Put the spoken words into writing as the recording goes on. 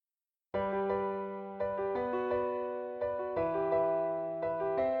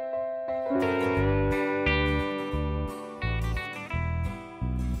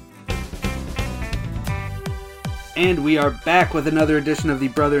And we are back with another edition of the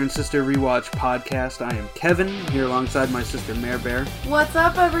Brother and Sister Rewatch podcast. I am Kevin, here alongside my sister Mare Bear. What's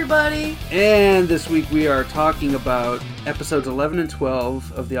up, everybody? And this week we are talking about episodes 11 and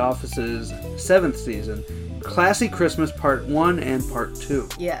 12 of The Office's 7th season, Classy Christmas Part 1 and Part 2.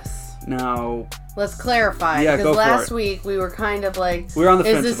 Yes. Now, let's clarify, yeah, because last week we were kind of like, we were on the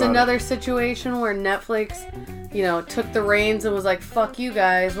fence is this about another it. situation where Netflix, took the reins and was like, fuck you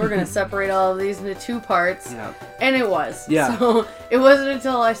guys, we're going to separate all of these into two parts. Yeah. And it was. Yeah. So it wasn't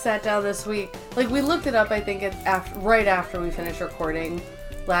until I sat down this week, we looked it up, I think, right after we finished recording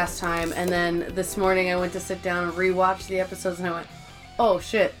last time, and then this morning I went to sit down and rewatch the episodes, and I went, oh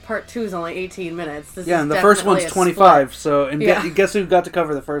shit, part 2 is only 18 minutes. This is and the first one's 25, so, and guess who got to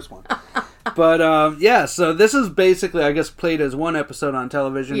cover the first one? But, so this is basically, I guess, played as one episode on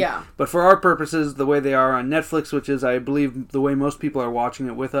television. Yeah. But for our purposes, the way they are on Netflix, which is, I believe, the way most people are watching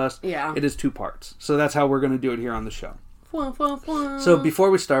it with us, it is 2 parts. So that's how we're going to do it here on the show. So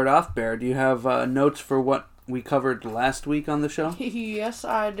before we start off, Bear, do you have notes for what we covered last week on the show? Yes,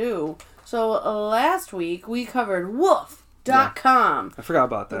 I do. So last week we covered Wolf.com. I forgot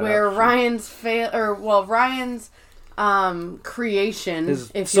about that. Where actually. Ryan's creation,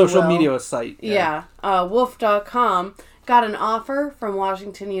 his if social you will, media site. Wolf.com got an offer from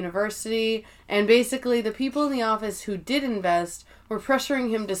Washington University, and basically the people in the office who did invest were pressuring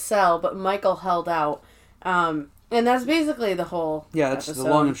him to sell, but Michael held out. And that's basically the whole that's episode. the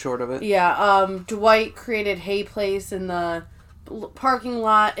long and short of it. Dwight created Hay Place in the parking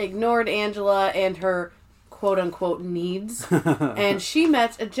lot, ignored Angela and her quote-unquote needs, and she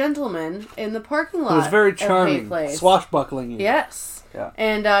met a gentleman in the parking lot. It was very charming, swashbuckling. Yes. Yeah.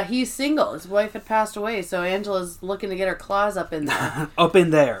 And he's single. His wife had passed away, so Angela's looking to get her claws up in there. Up in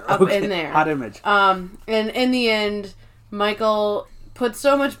there. Hot image. And in the end, Michael put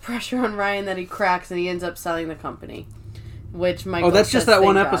so much pressure on Ryan that he cracks and he ends up selling the company. Which Michael that's says, just that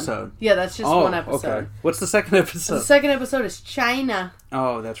one "Thank God." episode? Yeah, that's just one episode. Okay. What's the second episode? The second episode is China.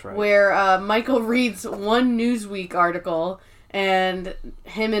 Oh, that's right. Where Michael reads one Newsweek article and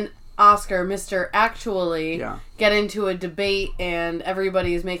him and Oscar, Mr. Actually, get into a debate, and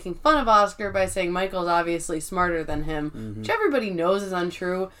everybody is making fun of Oscar by saying Michael's obviously smarter than him, which everybody knows is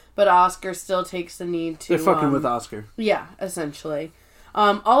untrue, but Oscar still takes the need to... They're fucking with Oscar. Yeah, essentially.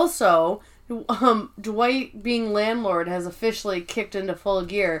 Also... Dwight, being landlord, has officially kicked into full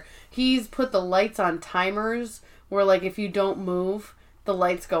gear. He's put the lights on timers where, if you don't move, the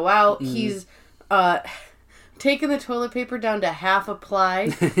lights go out. He's taken the toilet paper down to half a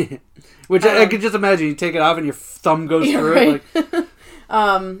ply. Which I could just imagine. You take it off and your thumb goes through right. it.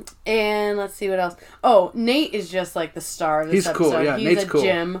 And let's see what else. Oh, Nate is just the star of this episode. Cool. Yeah, He's Nate's a cool.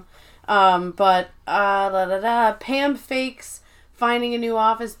 Jim. Pam fakes finding a new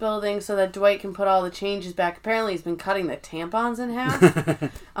office building so that Dwight can put all the changes back. Apparently he's been cutting the tampons in half.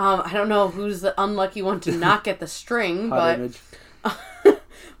 I don't know who's the unlucky one to not get the string, but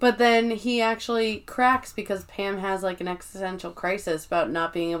but then he actually cracks because Pam has an existential crisis about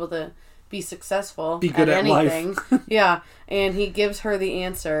not being able to be successful at anything. Life. Yeah, and he gives her the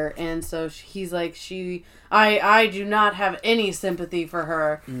answer, and so he's like, I do not have any sympathy for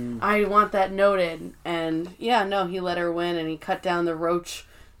her. I want that noted. And he let her win, and he cut down the roach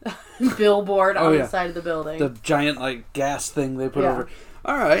billboard on the side of the building. The giant gas thing they put over.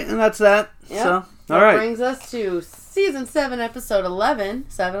 All right, and that's that. Yep. So, that brings us to season 7, episode 11,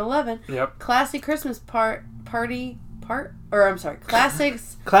 7-11. Yep. Classy Christmas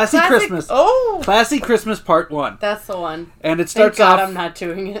Classic Christmas. Oh! Classy Christmas Part 1. That's the one. And it starts Thank God off... I'm not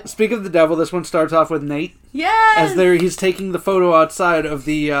doing it. Speak of the devil, this one starts off with Nate. Yes! As he's taking the photo outside of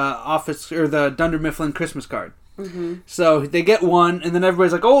the office, or the Dunder Mifflin Christmas card. Mm-hmm. So they get one, and then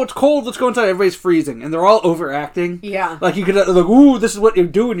everybody's like, oh, it's cold, let's go inside. Everybody's freezing. And they're all overacting. Yeah. You could, ooh, this is what you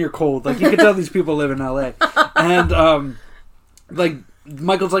do when you're cold. You could tell these people live in L.A. And,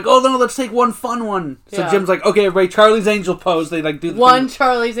 Michael's like, oh, no, let's take one fun one. So Jim's like, okay, everybody, Charlie's Angel pose. They, do the thing.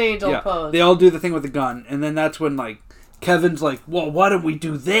 Charlie's Angel pose. They all do the thing with the gun. And then that's when, Kevin's like, well, why don't we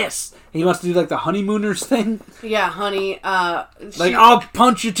do this? And he wants to do, the honeymooners thing. Yeah, honey. I'll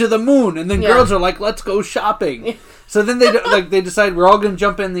punch you to the moon. And then girls are like, let's go shopping. So then they decide we're all going to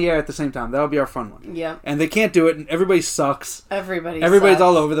jump in the air at the same time. That'll be our fun one. Yeah. And they can't do it, and everybody sucks. Everybody's sucks.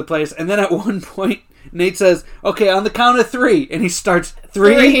 All over the place. And then at one point, Nate says, okay, on the count of 3. And he starts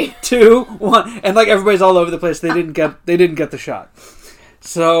 3, 2, 1. And everybody's all over the place. They didn't get the shot.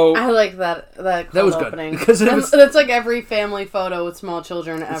 So I like that was opening. Good because it's like every family photo with small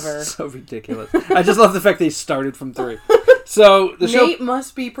children ever. So ridiculous. I just love the fact they started from 3. So the Nate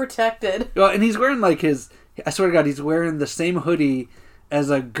must be protected. Well, and he's wearing like I swear to God, he's wearing the same hoodie as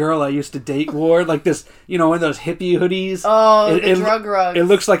a girl I used to date wore, like this, one of those hippie hoodies. Oh, the drug rugs. It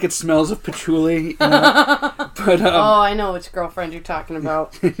looks like it smells of patchouli. But I know which girlfriend you're talking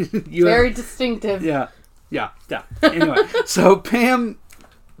about. Very distinctive. Yeah. Anyway, so Pam,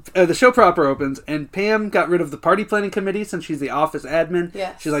 the show proper opens, and Pam got rid of the party planning committee since she's the office admin.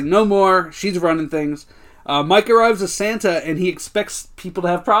 Yes. She's like, no more. She's running things. Mike arrives as Santa, and he expects people to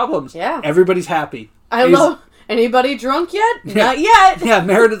have problems. Yeah. Everybody's happy. I love... Anybody drunk yet? Yeah. Not yet. Yeah,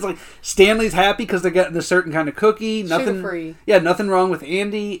 Meredith's like, Stanley's happy because they're getting a certain kind of cookie. Nothing Sugar-free. Yeah, nothing wrong with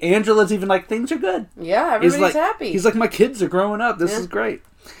Andy. Angela's even like, things are good. Yeah, everybody's happy. He's like, my kids are growing up. This is great.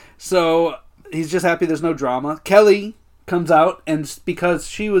 So he's just happy there's no drama. Kelly comes out, and because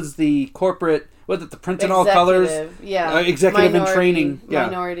she was the corporate... Was it the print in all colors? Yeah. Executive in training. Yeah.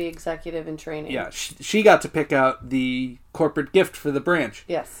 Minority executive in training. Yeah. She got to pick out the corporate gift for the branch.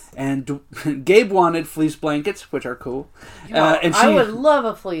 Yes. And Gabe wanted fleece blankets, which are cool. And I would love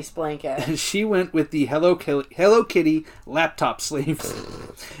a fleece blanket. She went with the Hello Kitty laptop sleeves.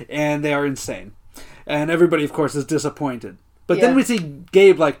 And they are insane. And everybody, of course, is disappointed. But then we see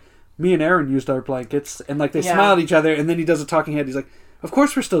Gabe like, me and Aaron used our blankets. And like they smile at each other. And then he does a talking head. He's like, of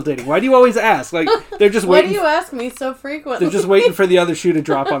course we're still dating. Why do you always ask? Like, they're just waiting. Why do you ask me so frequently? They're just waiting for the other shoe to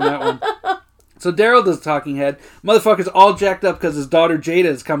drop on that one. So Daryl does talking head. Motherfucker's all jacked up because his daughter Jada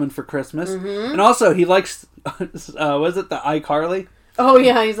is coming for Christmas. Mm-hmm. And also, he likes, was it the iCarly? Oh,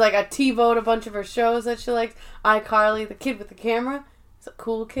 yeah. He's like, I TiVoed a bunch of her shows that she likes. iCarly, the kid with the camera. He's a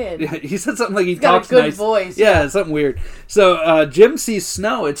cool kid. Yeah, he said something like he's talks got a good nice. Voice. Yeah, something weird. So Jim sees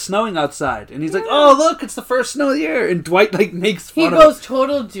snow. It's snowing outside, and he's like, "Oh, look, it's the first snow of the year." And Dwight like makes fun of him. He goes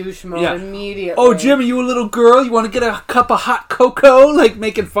total douche mode immediately. Oh, Jim, are you a little girl? You want to get a cup of hot cocoa? Like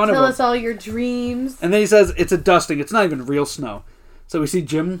making fun of him. Tell us all your dreams. And then he says, "It's a dusting. It's not even real snow." So we see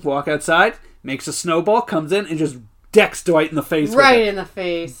Jim walk outside, makes a snowball, comes in, and just decks Dwight in the face. Right in the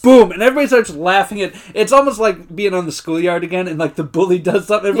face. Boom! And everybody starts laughing at it's almost like being on the schoolyard again, and like the bully does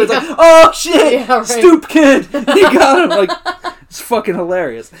something. Everybody's like, "Oh shit! Yeah, right. Stoop kid! He got him!" Like, it's fucking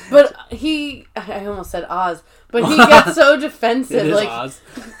hilarious. But I almost said Oz, but he gets so defensive. It is like Oz.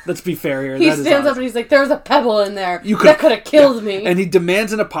 Let's be fair here. He stands up and he's like, "There's a pebble in there that could have killed me." And he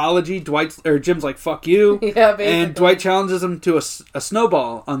demands an apology. Jim's like, "Fuck you!" Yeah, basically. And Dwight challenges him to a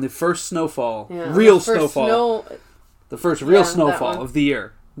snowball on the first snowfall, real snowfall. The first real snowfall of the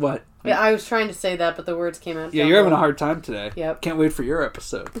year. What? Yeah, I was trying to say that, but the words came out. Yeah, you're having a hard time today. Yep. Can't wait for your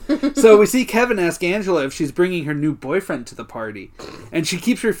episode. So we see Kevin ask Angela if she's bringing her new boyfriend to the party. And she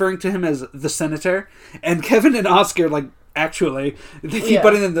keeps referring to him as the senator. And Kevin and Oscar, like, actually, they keep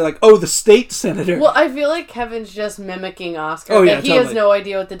putting them, they're like, oh, the state senator. Well, I feel like Kevin's just mimicking Oscar. Oh, yeah, he has no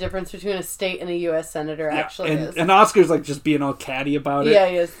idea what the difference between a state and a U.S. senator actually is. And Oscar's like just being all catty about it. Yeah,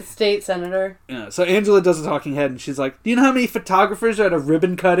 he is. The state senator. Yeah, so Angela does a talking head and she's like, do you know how many photographers are at a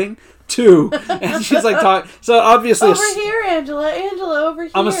ribbon cutting? 2. And she's like, so obviously... Over here, Angela, over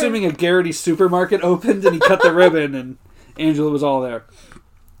here. I'm assuming a Garrity supermarket opened and he cut the ribbon and Angela was all there.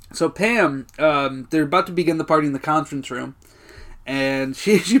 So Pam, they're about to begin the party in the conference room, and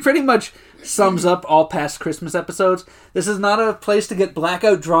she pretty much sums up all past Christmas episodes. This is not a place to get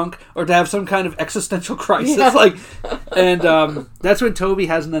blackout drunk or to have some kind of existential crisis. Yeah. That's when Toby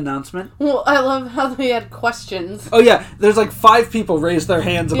has an announcement. Well, I love how they had questions. Oh yeah, there's like 5 people raise their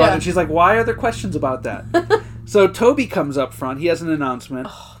hands about it. She's like, why are there questions about that? So Toby comes up front. He has an announcement.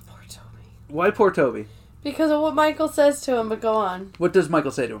 Oh, poor Toby. Why poor Toby? Because of what Michael says to him, but go on. What does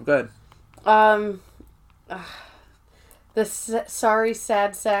Michael say to him? Go ahead. Sorry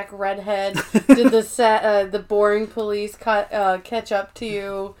sad sack redhead. Did the boring police catch up to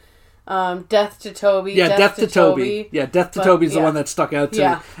you? Death to Toby. Yeah, death to Toby. Yeah, death to Toby's the one that stuck out to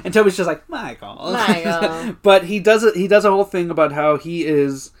me. And Toby's just like, Michael. But he does a whole thing about how he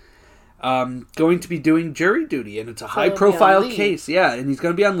is going to be doing jury duty, and it's a high profile case. Yeah, and he's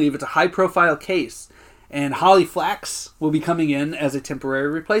going to be on leave. It's a high profile case. And Holly Flax will be coming in as a temporary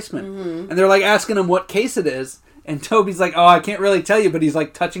replacement. Mm-hmm. And they're like asking him what case it is. And Toby's like, oh, I can't really tell you, but he's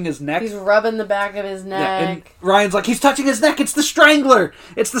like touching his neck. He's rubbing the back of his neck. Yeah, and Ryan's like, he's touching his neck. It's the Strangler.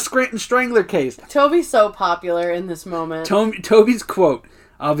 It's the Scranton Strangler case. Toby's so popular in this moment. Toby's quote,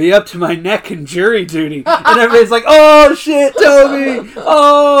 I'll be up to my neck in jury duty. And everybody's like, oh, shit, Toby.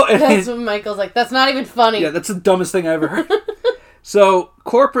 Oh. And that's when Michael's like, that's not even funny. Yeah, that's the dumbest thing I ever heard. So,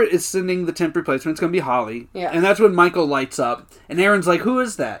 corporate is sending the temp replacement. It's going to be Holly. Yeah. And that's when Michael lights up. And Aaron's like, who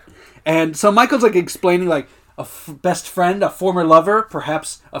is that? And so Michael's like explaining like, best friend, a former lover,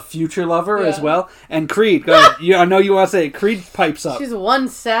 perhaps a future lover as well. And Creed, go ahead. I know you want to say it. Creed pipes up. She's one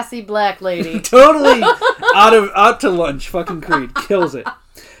sassy black lady. Totally out to lunch. Fucking Creed kills it.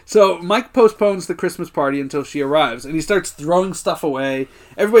 So Mike postpones the Christmas party until she arrives, and he starts throwing stuff away.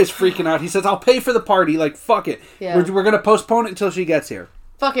 Everybody's freaking out. He says, "I'll pay for the party." Like, fuck it. Yeah. We're going to postpone it until she gets here.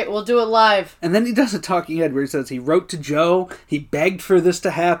 Fuck it, we'll do it live. And then he does a talking head where he says he wrote to Joe, he begged for this to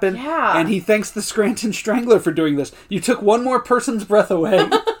happen, and he thanks the Scranton Strangler for doing this. You took one more person's breath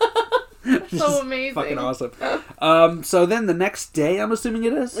away. So amazing. Fucking awesome. So then the next day, I'm assuming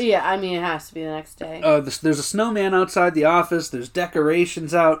it is? Yeah, I mean, it has to be the next day. There's a snowman outside the office. There's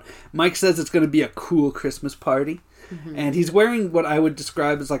decorations out. Mike says it's going to be a cool Christmas party. Mm-hmm. And he's wearing what I would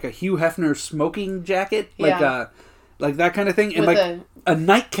describe as like a Hugh Hefner smoking jacket. Like that kind of thing. And with a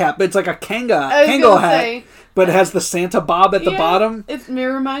nightcap. It's like a Kangol hat. But it has the Santa bob at the bottom. It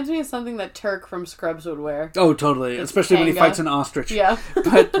reminds me of something that Turk from Scrubs would wear. Oh, totally. Especially when he fights an ostrich. Yeah.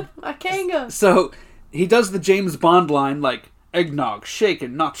 But a Kanga. So he does the James Bond line like, eggnog,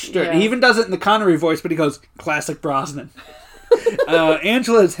 shaken, not stirred. Yeah. He even does it in the Connery voice, but he goes, classic Brosnan.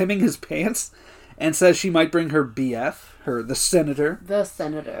 Angela is hemming his pants and says she might bring her BF. The senator. The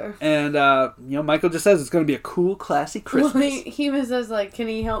senator. And, Michael just says it's going to be a cool, classy Christmas. Well, he even says, like, can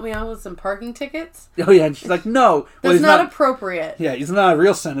he help me out with some parking tickets? Oh, yeah. And she's like, no. That's not appropriate. Yeah, he's not a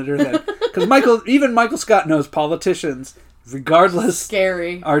real senator then. Because even Michael Scott knows politicians, regardless,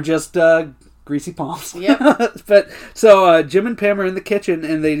 scary, are just greasy palms. Yep. But, so Jim and Pam are in the kitchen,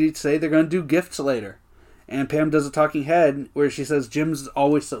 and they say they're going to do gifts later. And Pam does a talking head where she says Jim's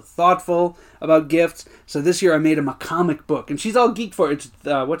always so thoughtful about gifts. So this year I made him a comic book. And she's all geeked for it. It's,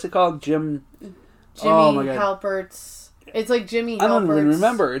 what's it called? Jimmy Halpert's. It's like Jimmy Halpert's. I don't even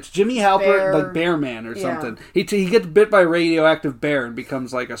remember. It's Jimmy Halpert, like Bear Man or something. He gets bit by a radioactive bear and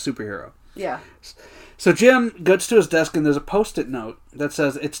becomes like a superhero. Yeah. So Jim gets to his desk and there's a Post-it note that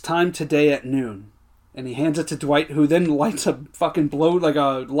says, "It's time today at noon." And he hands it to Dwight, who then lights a fucking like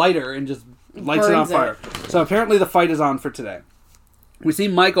a lighter and just lights it on fire. So apparently the fight is on for today. We see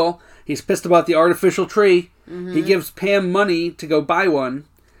Michael. He's pissed about the artificial tree. Mm-hmm. He gives Pam money to go buy one.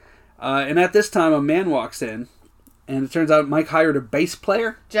 And at this time, a man walks in. And it turns out Mike hired a bass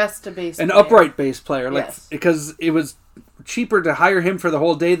player. Just a bass player. An upright bass player. Because it was cheaper to hire him for the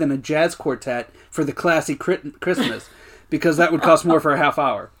whole day than a jazz quartet for the classy Christmas. Because that would cost more for a half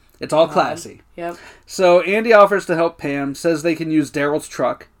hour. It's all classy. Yep. So Andy offers to help Pam, says they can use Daryl's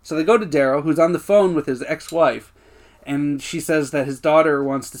truck. So they go to Daryl, who's on the phone with his ex-wife, and she says that his daughter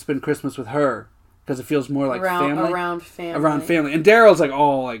wants to spend Christmas with her because it feels more like family. Around family. And Daryl's like,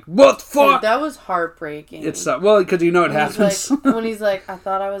 oh, like, what the fuck? Dude, that was heartbreaking. It's well, because you know it happens. When he's like, I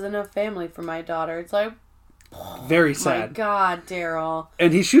thought I was enough family for my daughter. It's like, very sad. My God, Daryl.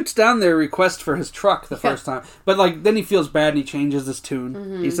 And he shoots down their request for his truck the first time. But like then he feels bad and he changes his tune.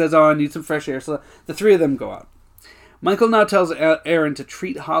 Mm-hmm. He says, oh, I need some fresh air. So the three of them go out. Michael now tells Aaron to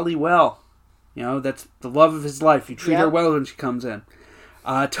treat Holly well. You know, that's the love of his life. You treat her well when she comes in.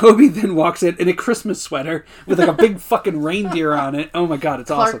 Toby then walks in a Christmas sweater with like a big fucking reindeer on it. Oh my God, it's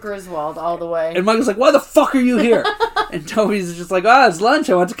awesome. Clark Griswold all the way. And Michael's like, why the fuck are you here? And Toby's just like, it's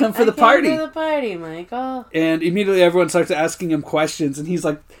lunch. I want to come for the party. For the party, Michael. And immediately everyone starts asking him questions and he's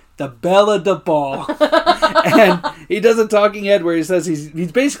like, the Belle de Ball. And he does a talking head where he says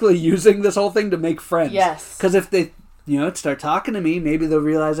he's basically using this whole thing to make friends. Yes. Because if they start talking to me, maybe they'll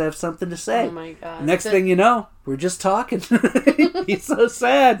realize I have something to say. Oh my God. Next thing you know, we're just talking. He's so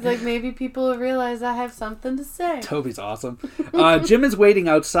sad. It's like maybe people will realize I have something to say. Toby's awesome. Jim is waiting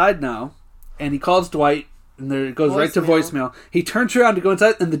outside now, and he calls Dwight, and there it goes right to voicemail. He turns around to go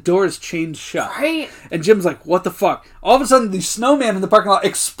inside, and the door is chained shut. Right. And Jim's like, what the fuck? All of a sudden, the snowman in the parking lot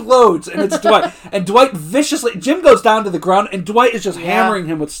explodes, and it's Dwight. And Dwight viciously... Jim goes down to the ground, and Dwight is just hammering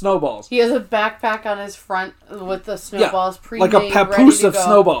him with snowballs. He has a backpack on his front with the snowballs pre-made, like a papoose of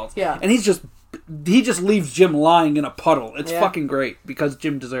snowballs. Yeah. And he just leaves Jim lying in a puddle. It's fucking great, because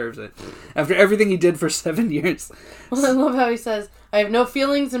Jim deserves it. After everything he did for 7 years. Well, I love how he says, I have no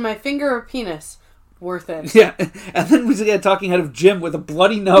feelings in my finger or penis. Worth it. Yeah, and then we get a talking head of Jim with a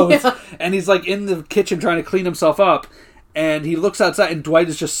bloody nose, and he's like in the kitchen trying to clean himself up, and he looks outside, and Dwight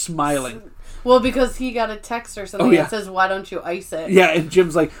is just smiling. Well, because he got a text or something that says, why don't you ice it? Yeah, and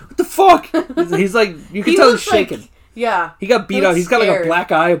Jim's like, what the fuck? He's like, you can tell he's shaking. Yeah. He got beat up. He's got like a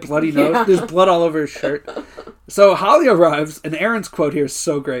black eye, a bloody nose. Yeah. There's blood all over his shirt. So Holly arrives, and Aaron's quote here is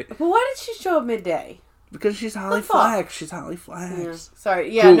so great. But why did she show up midday? Because she's Holly Flax. She's Holly Flax. Yeah.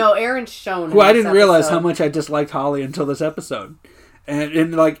 Sorry. Yeah, Aaron's shown. Who I didn't realize how much I disliked Holly until this episode.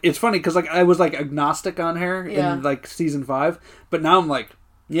 And like, it's funny because like I was like agnostic on her in like season 5. But now I'm like,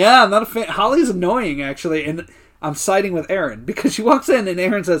 Yeah, I'm not a fan. Holly's annoying, actually, and I'm siding with Erin because she walks in and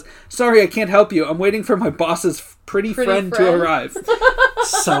Erin says, "Sorry, I can't help you. I'm waiting for my boss's pretty friend to arrive."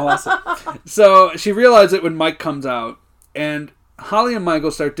 So awesome. So she realizes it when Mike comes out, and Holly and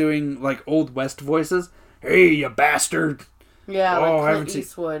Michael start doing like Old West voices. "Hey, you bastard!" Yeah, like Clint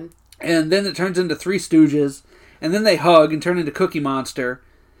Eastwood. And then it turns into Three Stooges, and then they hug and turn into Cookie Monster.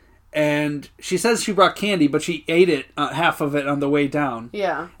 And she says she brought candy, but she ate it, half of it on the way down.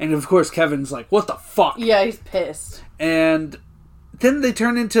 Yeah. And of course Kevin's like, "What the fuck?" Yeah, he's pissed. And then they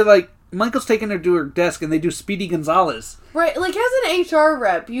turn into like, Michael's taking her to her desk and they do Speedy Gonzalez. Right, like as an HR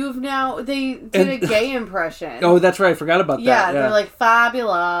rep, they did a gay impression. Oh, that's right, I forgot about that. Yeah, they're like,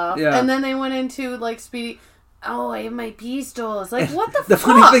 "Fabulous." Yeah. And then they went into like Speedy, "Oh, I have my pistols." Like, what the fuck? The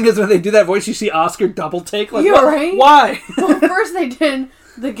funny thing is when they do that voice, you see Oscar double take. Like, you're right? Why? Well, first they did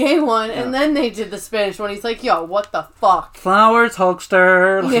the gay one, and then they did the Spanish one. He's like, "Yo, what the fuck?" Flowers,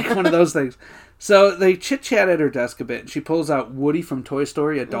 Hulkster, like one of those things. So they chit-chat at her desk a bit, and she pulls out Woody from Toy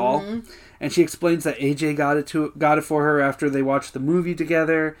Story, a doll, and she explains that AJ got it for her after they watched the movie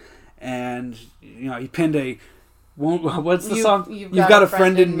together, and, he pinned a, what's the song? You've got a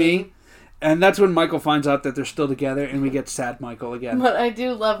friend in me. And that's when Michael finds out that they're still together, and we get sad Michael again. But I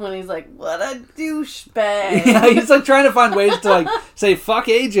do love when he's like, "What a douchebag." Yeah, he's like trying to find ways to like say, "Fuck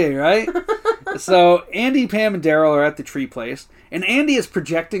AJ," right? So Andy, Pam, and Daryl are at the tree place, and Andy is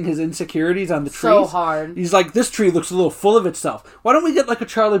projecting his insecurities on the trees. So hard. He's like, "This tree looks a little full of itself. Why don't we get like a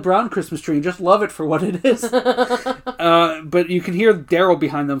Charlie Brown Christmas tree and just love it for what it is?" But you can hear Daryl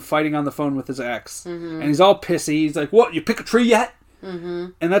behind them fighting on the phone with his ex, and he's all pissy. He's like, "What? You pick a tree yet?" Mm-hmm.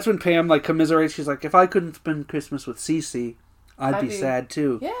 And that's when Pam like commiserates. She's like, "If I couldn't spend Christmas with Cece, I'd be sad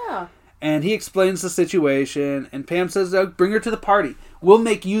too." Yeah. And he explains the situation, and Pam says, "Bring her to the party. We'll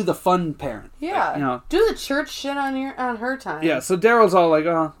make you the fun parent." Yeah. Do the church shit on her time. Yeah. So Daryl's all like,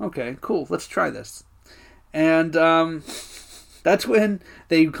 "Oh, okay, cool. Let's try this." And that's when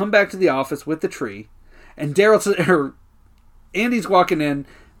they come back to the office with the tree, and Andy's walking in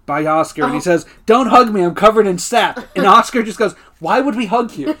by Oscar, and he says, "Don't hug me, I'm covered in sap." And Oscar just goes, "Why would we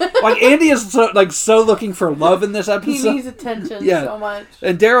hug you?" Like, Andy is so looking for love in this episode. He needs attention so much.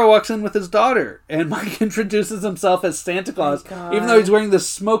 And Daryl walks in with his daughter, and Mike introduces himself as Santa Claus, even though he's wearing this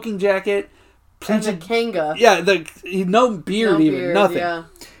smoking jacket. And a kanga. Yeah, no beard. Nothing. Yeah.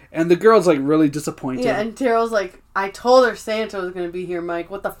 And the girl's like really disappointed. Yeah, and Daryl's like, "I told her Santa was going to be here, Mike.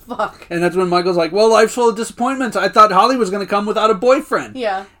 What the fuck?" And that's when Michael's like, "Well, life's full of disappointments. I thought Holly was going to come without a boyfriend."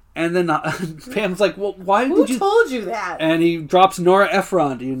 Yeah. And then Pam's like, "Well, why did you..." Who told you that? And he drops Nora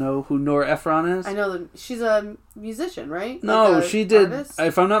Ephron. Do you know who Nora Ephron is? I know she's a musician, right? No, like she did. Artist?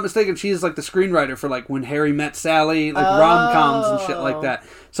 If I'm not mistaken, she's like the screenwriter for like When Harry Met Sally, like rom-coms and shit like that.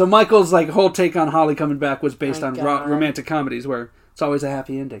 So Michael's like whole take on Holly coming back was based on romantic comedies where it's always a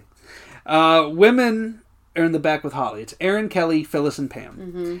happy ending. Women are in the back with Holly. It's Erin, Kelly, Phyllis, and Pam.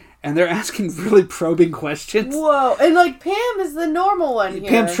 Mm-hmm. And they're asking really probing questions. Whoa. And like Pam is the normal one here.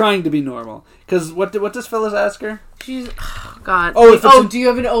 Pam's trying to be normal. Because what does Phyllis ask her? She's... Oh, God. Do you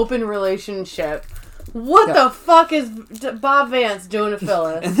have an open relationship? What the fuck is Bob Vance doing to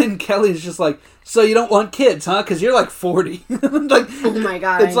Phyllis? And then Kelly's just like, "So you don't want kids, huh? Because you're like 40. Like, oh my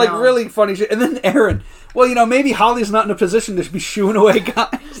God. It's like really funny shit. And then Erin, well, maybe Holly's not in a position to be shooing away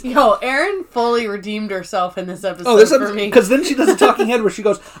guys. Yo, Erin fully redeemed herself in this episode for me. Because then she does a talking head where she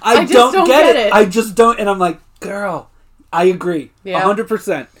goes, I don't get it. I just don't. And I'm like, girl, I agree.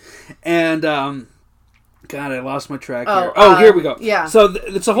 100%. And, God, I lost my track here. Here we go. Yeah. So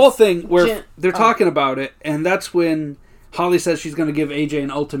it's a whole thing where they're talking about it, and that's when Holly says she's going to give AJ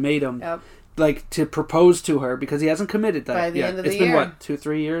an ultimatum, like to propose to her because he hasn't committed that by the end of the year. It's been,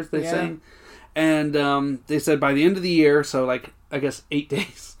 2-3 years, they're saying? And they said by the end of the year, so like, I guess 8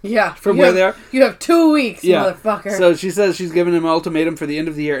 days. Yeah. From where they are. You have 2 weeks, motherfucker. So she says she's giving him an ultimatum for the end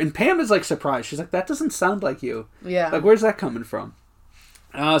of the year, and Pam is like surprised. She's like, that doesn't sound like you. Yeah. Like, where's that coming from?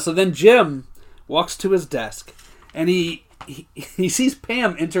 So then Jim walks to his desk, and he sees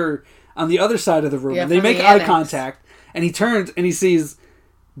Pam enter on the other side of the room, and they make eye contact, and he turns and he sees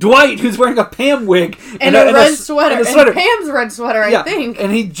Dwight, who's wearing a Pam wig and a red sweater. And Pam's red sweater, I think.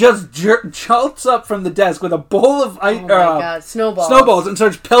 And he just jolts up from the desk with a bowl of snowballs and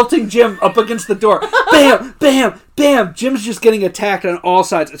starts pelting Jim up against the door. Bam, bam, bam. Jim's just getting attacked on all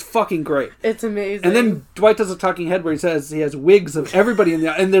sides. It's fucking great. It's amazing. And then Dwight does a talking head where he says he has wigs of everybody in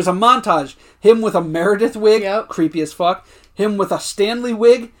the... And there's a montage. Him with a Meredith wig, creepy as fuck. Him with a Stanley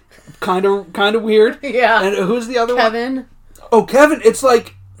wig, kind of weird. Yeah. And who's the other one? Kevin. Oh, Kevin. It's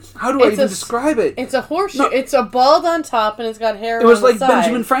like... How do I even describe it? It's a horseshoe. No. It's a bald on top, and it's got hair on the side. It was like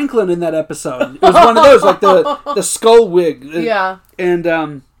Benjamin Franklin in that episode. It was one of those, like the skull wig. Yeah.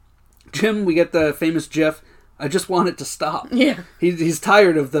 And Jim, we get the famous gif, I just want it to stop. Yeah. He's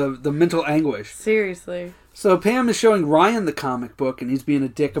tired of the mental anguish. Seriously. So Pam is showing Ryan the comic book, and he's being a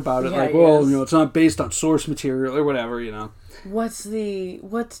dick about it. Like, well, it's not based on source material or whatever, What's the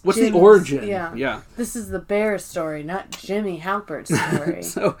origin? Yeah. This is the bear story, not Jimmy Halpert's story.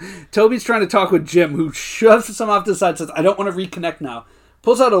 So Toby's trying to talk with Jim, who shoves some off to the side, says, I don't want to reconnect now.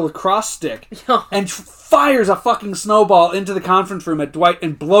 Pulls out a lacrosse stick and fires a fucking snowball into the conference room at Dwight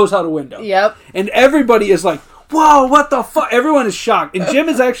and blows out a window. Yep. And everybody is like, whoa, what the fuck? Everyone is shocked. And Jim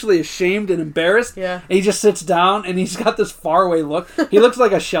is actually ashamed and embarrassed. Yeah. And he just sits down and he's got this faraway look. He looks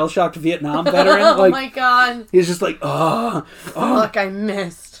like a shell-shocked Vietnam veteran. Oh my God. He's just like, oh. Fuck, I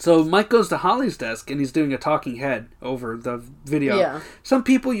missed. So Mike goes to Holly's desk and he's doing a talking head over the video. Yeah. Some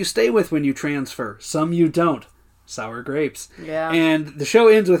people you stay with when you transfer. Some you don't. Sour grapes. Yeah. And the show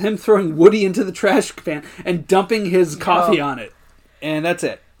ends with him throwing Woody into the trash can and dumping his coffee on it. And that's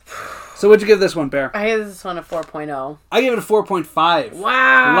it. So what'd you give this one, Bear? I gave this one a 4.0. I gave it a 4.5. Wow.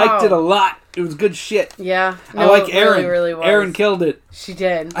 I liked it a lot. It was good shit. Yeah. No, I like Erin. Really was. Erin killed it. She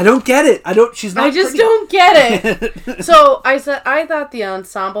did. I don't get it. She's not I just don't get it. So I thought the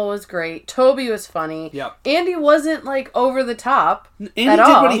ensemble was great. Toby was funny. Yep. Andy wasn't like over the top. Andy did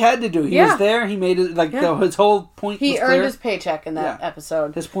what he had to do. He was there. He made it his whole point was clear. He earned his paycheck in that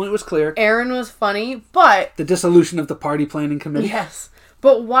episode. His point was clear. Erin was funny, but the dissolution of the party planning committee. Yes.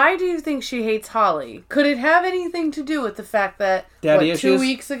 But why do you think she hates Holly? Could it have anything to do with the fact that 2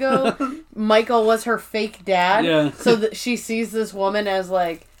 weeks ago Michael was her fake dad? Yeah. So that she sees this woman as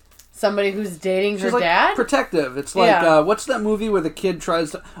like somebody who's dating her dad? Protective. It's like what's that movie where the kid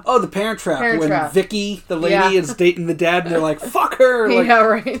tries to The Parent Trap, when Vicky, the lady, is dating the dad and they're like, fuck her. Like, yeah,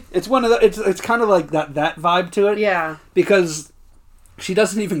 right. It's one of the it's kind of like that vibe to it. Yeah. Because she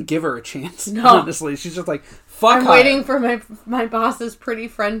doesn't even give her a chance. No. Honestly. She's just like, fuck I'm waiting for my boss's pretty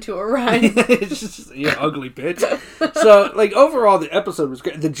friend to arrive. It's just, ugly bitch. So, overall, the episode was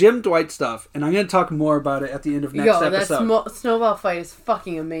great. The Jim Dwight stuff, and I'm going to talk more about it at the end of next episode. That snowball fight is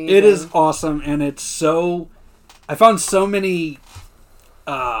fucking amazing. It is awesome, and it's so... I found so many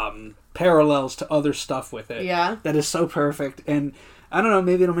parallels to other stuff with it. Yeah. That is so perfect, and I don't know,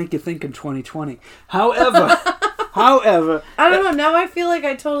 maybe it'll make you think in 2020. However... I don't know. Now I feel like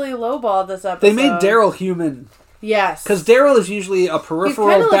I totally lowballed this episode. They made Daryl human. Yes. Because Daryl is usually a peripheral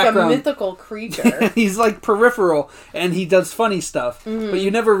background. He's kind of like a mythical creature. He's like peripheral, and he does funny stuff. Mm-hmm. But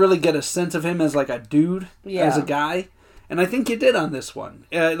you never really get a sense of him as like a dude, as a guy. And I think you did on this one.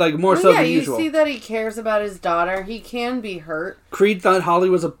 More so than usual. Yeah, you see that he cares about his daughter. He can be hurt. Creed thought Holly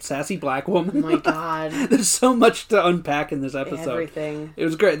was a sassy black woman. Oh my God. There's so much to unpack in this episode. Everything. It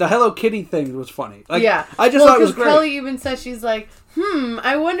was great. The Hello Kitty thing was funny. I just thought it was great. Kelly even said, she's like,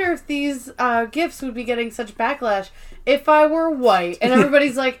 I wonder if these gifts would be getting such backlash if I were white. And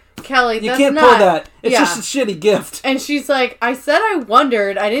everybody's like, Kelly, that's not... You can't pull that. It's just a shitty gift. And she's like, I said I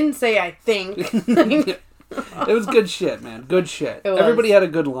wondered. I didn't say I think. It was good shit, man. Good shit. Everybody had a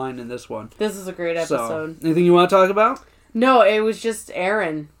good line in this one. This is a great episode. So, anything you want to talk about? No, it was just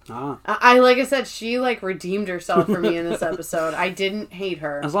Erin. I like I said, she redeemed herself for me in this episode. I didn't hate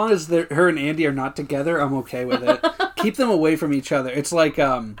her. As long as her and Andy are not together, I'm okay with it. Keep them away from each other. It's like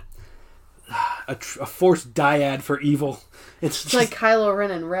a forced dyad for evil. It's just, like Kylo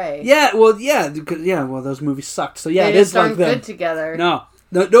Ren and Rey. Yeah, well, well, those movies sucked. So yeah, it is like them. Good together. No,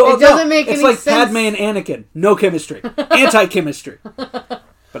 it doesn't make any sense. It's like Padme and Anakin. No chemistry. Anti-chemistry. But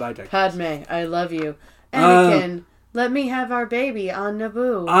I digress. Padme, I love you. Anakin, let me have our baby on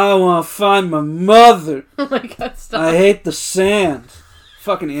Naboo. I want to find my mother. Oh my God, stop. I hate the sand.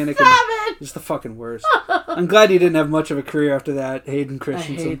 Fucking Anakin is the fucking worst. I'm glad he didn't have much of a career after that. Hayden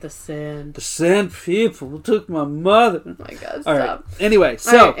Christensen. I hate the sand. The sand people took my mother. Oh my God, stop. All right. Anyway,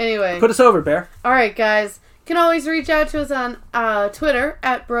 put us over, Bear. All right, guys. You can always reach out to us on Twitter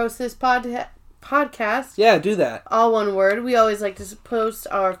at BrosisPodcast. Yeah, do that. All one word. We always like to post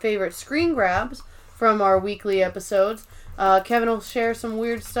our favorite screen grabs from our weekly episodes. Kevin will share some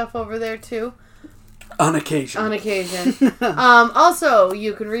weird stuff over there, too. On occasion. Also,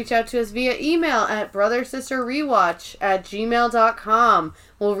 you can reach out to us via email at brothersisterrewatch@gmail.com.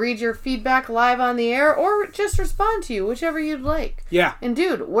 We'll read your feedback live on the air or just respond to you, whichever you'd like. Yeah. And,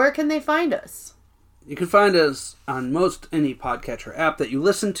 dude, where can they find us? You can find us on most any podcatcher app that you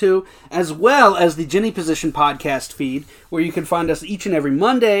listen to, as well as the Ginny Position podcast feed, where you can find us each and every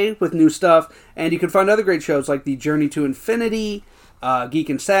Monday with new stuff, and you can find other great shows like the Journey to Infinity, Geek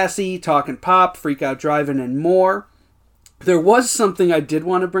and Sassy, Talkin' Pop, Freak Out Drivin', and more. There was something I did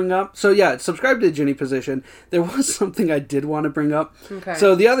want to bring up. So yeah, subscribe to the Ginny Position. There was something I did want to bring up. Okay.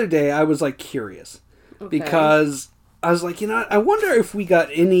 So the other day I was like curious because I was like, I wonder if we got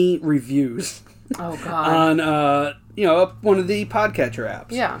any reviews. Oh God. On one of the podcatcher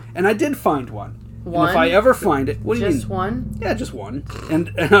apps. Yeah. And I did find one. One? And if I ever find it, what do you mean? Just one? Yeah, just one.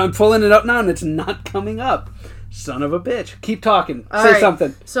 And I'm pulling it up now, and it's not coming up. Son of a bitch. Keep talking. Say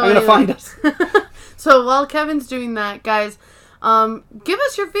something. So I'm going to find us. So while Kevin's doing that, guys, give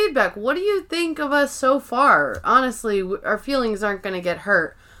us your feedback. What do you think of us so far? Honestly, our feelings aren't going to get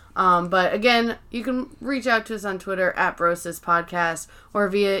hurt. But again, you can reach out to us on Twitter at BrosisPodcast or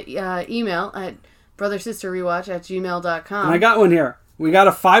via email at brothersisterrewatch@gmail.com. And I got one here. We got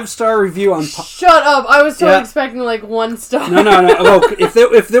a 5-star review on... Shut up! I was expecting like 1 star. No. Well,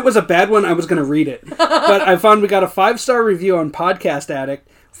 if there was a bad one, I was going to read it. But I found we got a 5-star review on Podcast Addict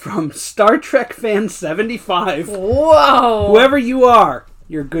from Star Trek Fan 75. Whoa! Whoever you are,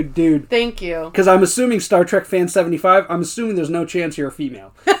 you're a good dude. Thank you. Because I'm assuming Star Trek Fan 75. I'm assuming there's no chance you're a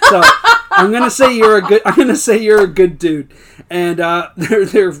female. So I'm gonna say you're a good dude. And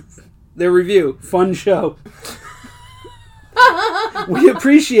their review, fun show. We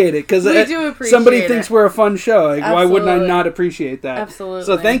appreciate it because somebody thinks we're a fun show. Like, why wouldn't I not appreciate that? Absolutely.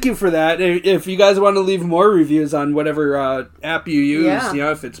 So thank you for that. If you guys want to leave more reviews on whatever app you use,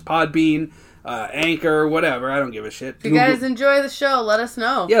 if it's Podbean, Anchor, whatever, I don't give a shit. If you guys enjoy the show, let us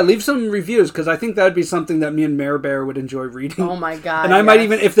know. Yeah, leave some reviews because I think that would be something that me and Mare Bear would enjoy reading. Oh my God! And I might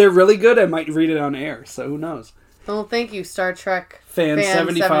even, if they're really good, I might read it on air. So who knows? Well, thank you, Star Trek Fan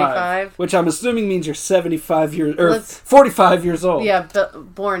 75. Which I'm assuming means you're 75 years... Or 45 years old. Yeah,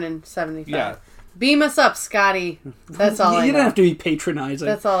 born in 75. Yeah. Beam us up, Scotty. That's all I know. You don't have to be patronizing.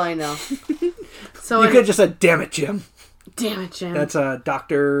 That's all I know. So you could have just said, damn it, Jim. Damn it, Jim. That's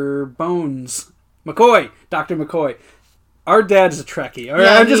Dr. Bones. McCoy. Dr. McCoy. Our dad is a Trekkie.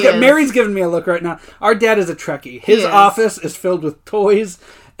 Right? Mary's giving me a look right now. Our dad is a Trekkie. His office is filled with toys...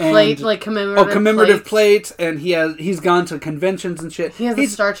 commemorative plates, and he's gone to conventions and shit. He has a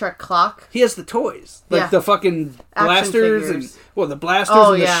Star Trek clock. He has the toys, the fucking blasters and the blasters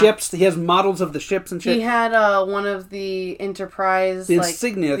and the ships. He has models of the ships and shit. He had one of the Enterprise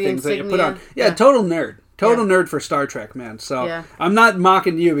insignia things that you put on. Yeah, total nerd. Total nerd for Star Trek, man. So I'm not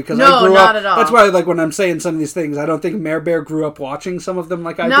mocking you because I grew up. At all. That's why, when I'm saying some of these things, I don't think Mare Bear grew up watching some of them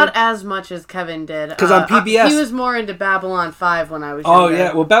like I did. Not as much as Kevin did. Because on PBS, he was more into Babylon 5 when I was younger. Oh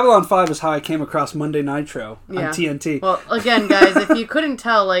yeah, well Babylon 5 is how I came across Monday Nitro on TNT. Well, again, guys, if you couldn't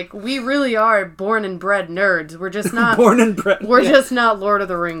tell, we really are born and bred nerds. We're just not born and bred. We're just not Lord of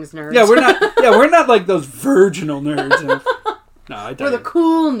the Rings nerds. Yeah, we're not. We're not like those virginal nerds. No, we're the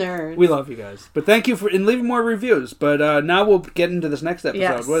cool nerds. We love you guys. But thank you and leaving more reviews. But now we'll get into this next episode.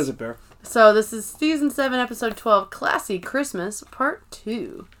 Yes. What is it, Bear? So this is Season 7, Episode 12, Classy Christmas, Part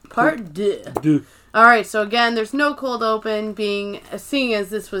 2. Part 2. Alright, so again, there's no cold open seeing as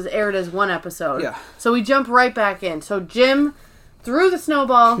this was aired as one episode. Yeah. So we jump right back in. So Jim threw the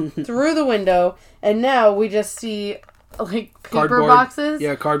snowball through the window, and now we just see... paper cardboard boxes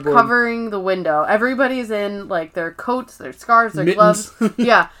cardboard covering the window. Everybody's in their coats, their scarves, their gloves.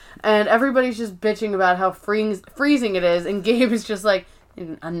 Yeah. And everybody's just bitching about how freezing it is, and Gabe is just like,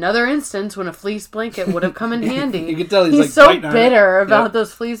 another instance when a fleece blanket would have come in handy. You can tell he's so bitter about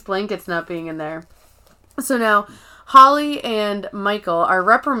those fleece blankets not being in there. So now Holly and Michael are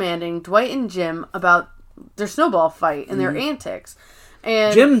reprimanding Dwight and Jim about their snowball fight and their antics.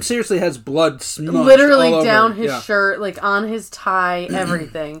 And Jim seriously has blood smudged literally all down over. his shirt, on his tie,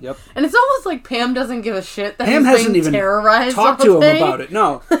 everything. Yep. And it's almost like Pam doesn't give a shit that Pam he's hasn't being even terrorized. Talked to him about it.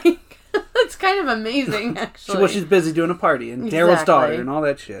 No. It's kind of amazing, actually. Well, she's busy doing a party and Daryl's daughter and all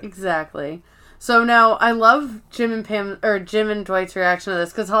that shit. Exactly. So now I love Jim and Dwight's reaction to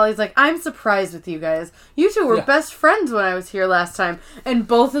this because Holly's like, I'm surprised with you guys. You two were best friends when I was here last time, and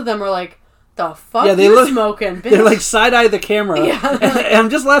both of them are like, the fuck you smoking, bitch? They're side-eye the camera. Yeah, and I'm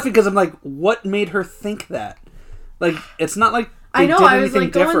just laughing because I'm like, what made her think that? It's not like they did I anything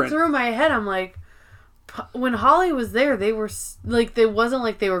was different. Going through my head, I'm like, when Holly was there, they were they wasn't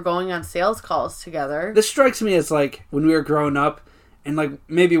like they were going on sales calls together. This strikes me as when we were growing up and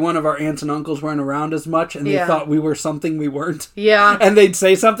maybe one of our aunts and uncles weren't around as much and they thought we were something we weren't. Yeah. And they'd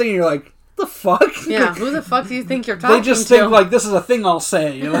say something and you're like, the fuck? Yeah, who the fuck do you think you're talking to? They just think this is a thing I'll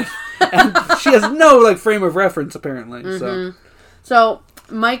say. And she has no frame of reference apparently. Mm-hmm. So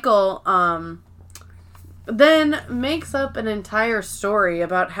Michael then makes up an entire story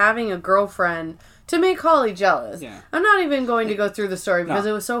about having a girlfriend to make Holly jealous. Yeah. I'm not even going to go through the story because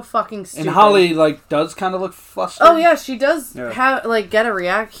it was so fucking stupid. And Holly does kind of look flustered. Oh yeah, she does have get a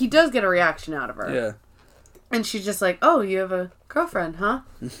react. He does get a reaction out of her. Yeah. And she's just like, oh, you have a girlfriend, huh?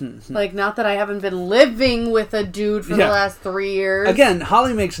 Like, not that I haven't been living with a dude for the last 3 years. Again,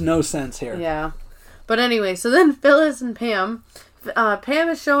 Holly makes no sense here. Yeah. But anyway, so then Phyllis and Pam... Pam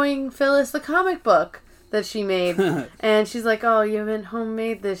is showing Phyllis the comic book that she made. And she's like, oh, you haven't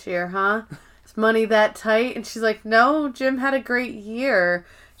homemade this year, huh? Is money that tight? And she's like, no, Jim had a great year.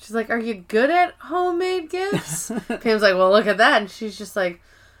 She's like, are you good at homemade gifts? Pam's like, well, look at that. And she's just like...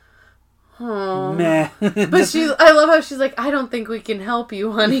 Oh. Meh. But I love how she's like, I don't think we can help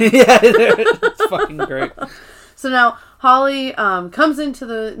you, honey. Yeah, it's fucking great. So now Holly comes into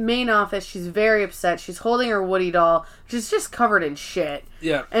the main office. She's very upset. She's holding her Woody doll. She's just covered in shit.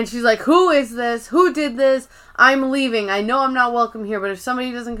 Yeah. And she's like, who is this? Who did this? I'm leaving. I know I'm not welcome here, but if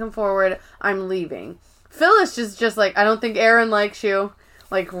somebody doesn't come forward, I'm leaving. Phyllis is just like, I don't think Aaron likes you.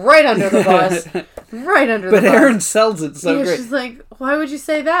 Like, right under the bus. Right under the bus. But Aaron sells it so great. She's like, why would you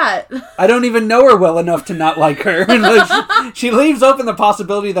say that? I don't even know her well enough to not like her. And like, she leaves open the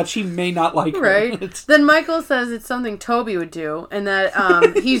possibility that she may not like her. Right. Then Michael says it's something Toby would do. And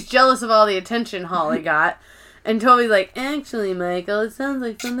that he's jealous of all the attention Holly got. And Toby's like, actually, Michael, it sounds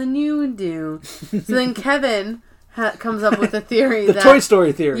like something you would do. So then Kevin comes up with a theory the Toy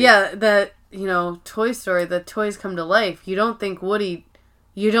Story theory. Yeah, that, you know, Toy Story, the toys come to life. You don't think Woody...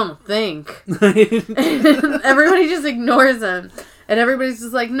 You don't think. Everybody just ignores him. And everybody's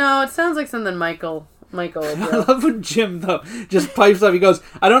just like, no, it sounds like something Michael would do. I love when Jim, though, just pipes up. He goes,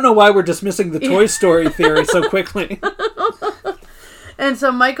 I don't know why we're dismissing the Toy Story theory so quickly. And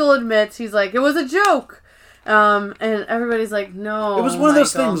so Michael admits, he's like, it was a joke. And everybody's like, no, it was one of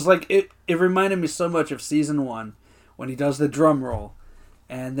those things, like, it reminded me so much of season 1 when he does the drum roll.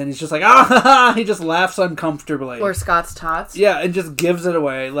 And then he's just like, he just laughs uncomfortably. Or Scott's Tots. Yeah, and just gives it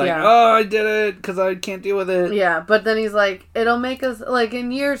away. Like, oh, I did it because I can't deal with it. Yeah, but then he's like, it'll make us, like,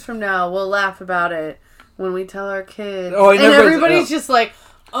 in years from now, we'll laugh about it when we tell our kids. Oh, and everybody's just like,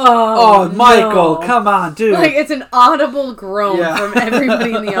 oh, Michael, come on, dude. Like, it's an audible groan from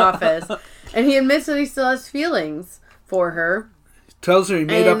everybody in the office. And he admits that he still has feelings for her. Tells her he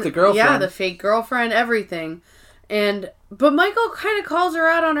made up the girlfriend. Yeah, the fake girlfriend, everything. But Michael kind of calls her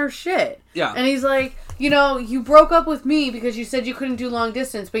out on her shit. Yeah. And he's like, you know, you broke up with me because you said you couldn't do long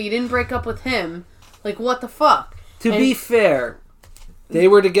distance, but you didn't break up with him. Like, what the fuck? To be fair, they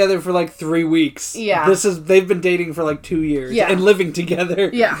were together for like 3 weeks. Yeah. They've been dating for like 2 years. Yeah. And living together.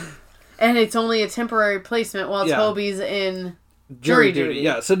 Yeah. And it's only a temporary placement while Toby's in... Jury duty.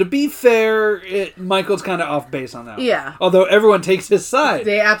 Yeah. So to be fair, Michael's kind of off base on that. Yeah. Although everyone takes his side.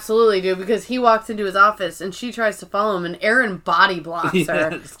 They absolutely do, because he walks into his office and she tries to follow him and Aaron body blocks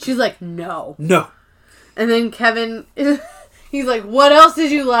her. She's like, no. No. And then Kevin, he's like, what else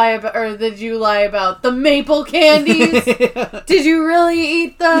did you lie about? Or did you lie about? The maple candies? Did you really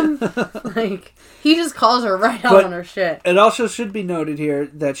eat them? Like... He just calls her right out on her shit. It also should be noted here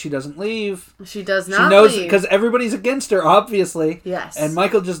that she doesn't leave. She does not leave. She knows, because everybody's against her, obviously. Yes. And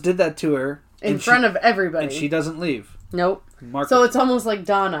Michael just did that to her. In front of everybody. And she doesn't leave. Nope. So it's almost like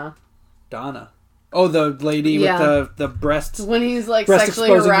Donna. Oh, the lady with the breasts. When he's like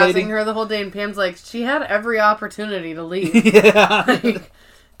sexually harassing her the whole day, and Pam's like, she had every opportunity to leave. Yeah. Like,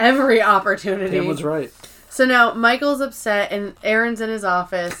 every opportunity. Pam was right. So now Michael's upset and Aaron's in his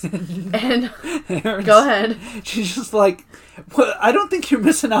office and go ahead. She's just like, well, I don't think you're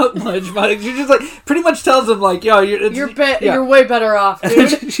missing out much, but she just like pretty much tells him like, yo, you're way better off,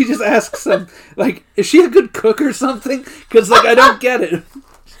 dude. She just asks him like, is she a good cook or something? Because like I don't get it.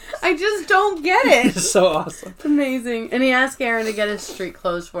 I just don't get it. It's so awesome. It's amazing. And he asks Aaron to get his street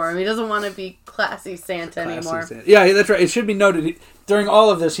clothes for him. He doesn't want to be classy Santa anymore. Yeah, that's right. It should be noted, during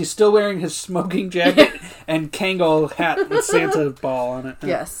all of this, he's still wearing his smoking jacket and Kangol hat with Santa's ball on it.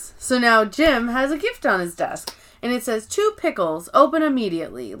 Yes. So now Jim has a gift on his desk. And it says, 2 pickles, open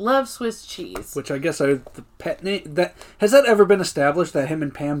immediately. Love Swiss cheese. Which I guess are the pet name. Has that ever been established that him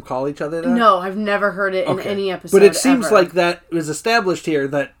and Pam call each other that? No, I've never heard it in any episode. But it seems like that was established here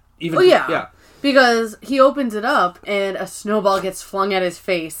that even... Oh, yeah. Because he opens it up and a snowball gets flung at his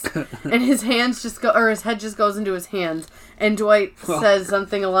face. And his hands just go, or his head just goes into his hands. And Dwight says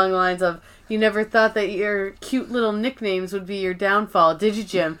something along the lines of, you never thought that your cute little nicknames would be your downfall, did you,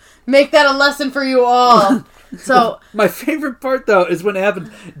 Jim? Make that a lesson for you all. So my favorite part, though, is when it happens.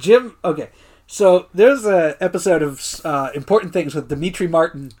 Jim, okay. So there's an episode of Important Things with Dimitri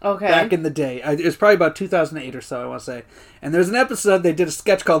Martin back in the day. It was probably about 2008 or so, I want to say. And there's an episode, they did a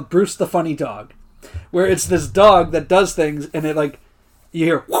sketch called Bruce the Funny Dog, where it's this dog that does things, and it like, you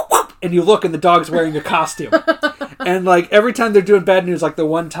hear, whoop, whoop, and you look, and the dog's wearing a costume. And like every time they're doing bad news, like the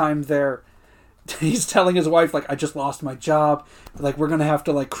one time they're he's telling his wife, like, I just lost my job. Like, we're going to have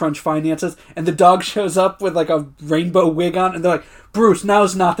to, like, crunch finances. And the dog shows up with, like, a rainbow wig on. And they're like, Bruce,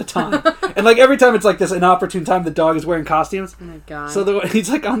 now's not the time. And, like, every time it's, like, this inopportune time, the dog is wearing costumes. Oh, my God. So he's,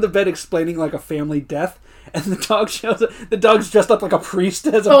 like, on the bed explaining, like, a family death. And the dog shows up. The dog's dressed up like a priest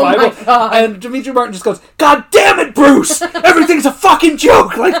as a Bible. My God. And Demetri Martin just goes, God damn it, Bruce! Everything's a fucking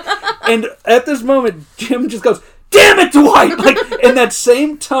joke! Like, and at this moment, Jim just goes, damn it, Dwight! Like, in that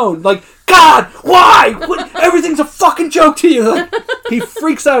same tone. Like, God, why? Everything's a fucking joke to you. Like, he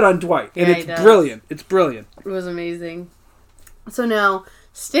freaks out on Dwight. And it's brilliant. It's brilliant. It was amazing. So now,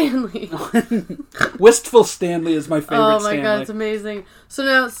 Stanley. Wistful Stanley is my favorite Stanley. Oh my God, it's amazing. So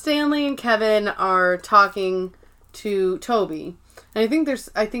now, Stanley and Kevin are talking to Toby. And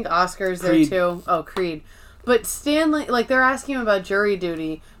I think Oscar's there too. Oh, Creed. But Stanley, like, they're asking him about jury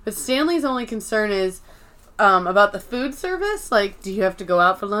duty. But Stanley's only concern is about the food service. Like, do you have to go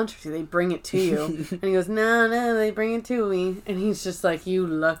out for lunch or do they bring it to you? And he goes, no, they bring it to me. And he's just like, you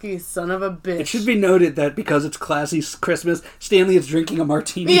lucky son of a bitch. It should be noted that because it's classy Christmas, Stanley is drinking a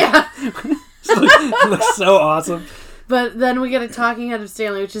martini. Yeah. It looks so awesome. But then we get a talking head of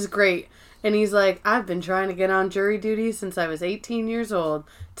Stanley, which is great. And he's like, I've been trying to get on jury duty since I was 18 years old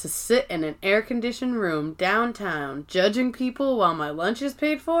to sit in an air-conditioned room downtown judging people while my lunch is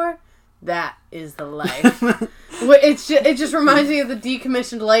paid for. That is the life. It just reminds me of the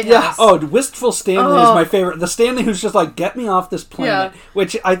decommissioned lighthouse. Yeah. Oh, Wistful Stanley is my favorite. The Stanley who's just like, get me off this planet,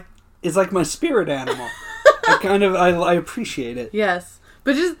 which is like my spirit animal. I appreciate it. Yes,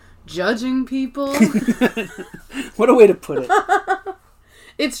 but just judging people. What a way to put it.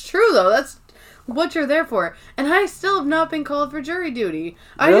 It's true though. That's what you're there for. And I still have not been called for jury duty.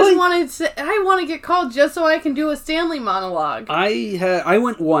 Really? I want to get called just so I can do a Stanley monologue. I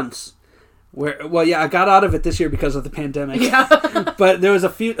went once. I got out of it this year because of the pandemic. Yeah. But there was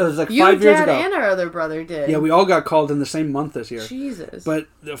it was like 5 years ago. Dad, and our other brother did. Yeah, we all got called in the same month this year. Jesus. But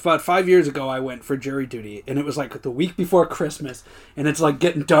about 5 years ago, I went for jury duty, and it was like the week before Christmas, and it's like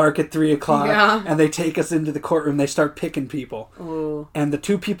getting dark at 3 o'clock, and they take us into the courtroom, they start picking people. Ooh. And the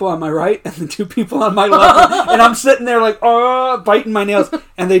 2 people on my right and the 2 people on my left, and I'm sitting there like, biting my nails,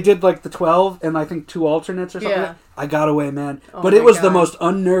 and they did like the 12 and I think 2 alternates or something. Yeah. I got away, man. But it was the most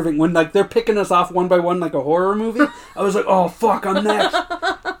unnerving. When like they're picking us off one by one like a horror movie, I was like, oh, fuck, I'm next.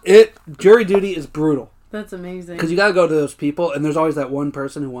 Jury duty is brutal. That's amazing. Because you got to go to those people, and there's always that one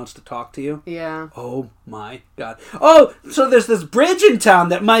person who wants to talk to you. Yeah. Oh, my God. Oh, so there's this bridge in town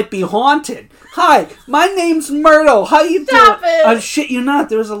that might be haunted. Hi, my name's Myrtle. How you doing? Stop it! Shit you not.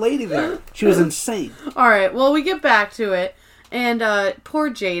 There was a lady there. She was insane. All right, well, we get back to it. And poor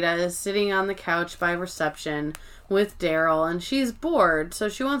Jada is sitting on the couch by reception with Daryl, and she's bored, so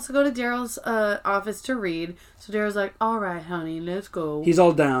she wants to go to Daryl's office to read. So Daryl's like, all right, honey, let's go. He's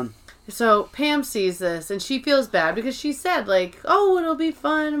all down. So Pam sees this, and she feels bad because she said, like, oh, it'll be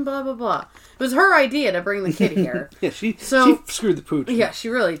fun, and blah, blah, blah. It was her idea to bring the kid here. Yeah, she screwed the pooch. Yeah, she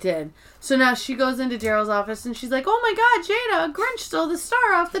really did. So now she goes into Daryl's office, and she's like, oh my God, Jada, a Grinch stole the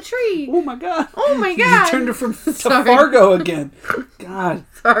star off the tree. Oh my God. Oh my God. You turned her to Fargo again. God.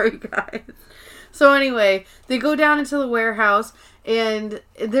 Sorry, guys. So anyway, they go down into the warehouse, and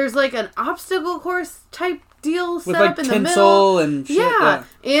there's like an obstacle course type deal set up in the middle. With like tinsel and shit. Yeah.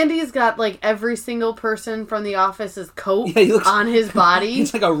 Andy's got like every single person from the office's coat on his body.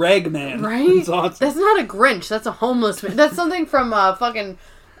 He's like a rag man. Right? That's awesome. That's not a Grinch. That's a homeless man. That's something from fucking...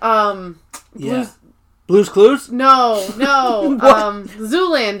 Blue's Clues? No.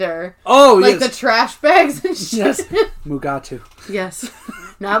 Zoolander. Oh, like the trash bags and shit. Yes. Mugatu. Yes.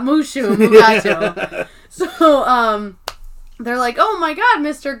 Not Mushu, Mugatu. So, they're like, oh my God,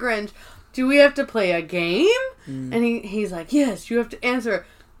 Mr. Grinch, do we have to play a game? And he's like, yes, you have to answer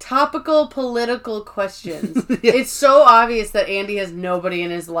topical political questions. Yes. It's so obvious that Andy has nobody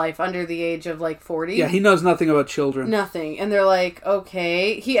in his life under the age of like 40. Yeah, he knows nothing about children. Nothing. And they're like,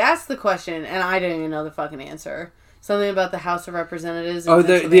 okay. He asked the question, and I didn't even know the fucking answer. Something about the House of Representatives in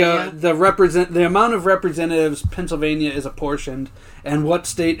Pennsylvania. The amount of representatives Pennsylvania is apportioned, and what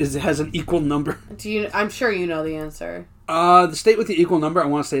state has an equal number. I'm sure you know the answer. The state with the equal number, I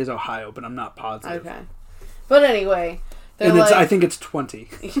want to say, is Ohio, but I'm not positive. Okay. But anyway... And I think it's 20.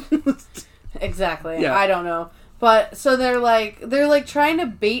 Exactly. Yeah. I don't know. But, so they're trying to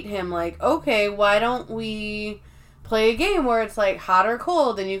bait him, like, okay, why don't we play a game where it's like hot or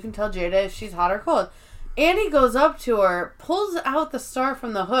cold, and you can tell Jada if she's hot or cold. Andy goes up to her, pulls out the star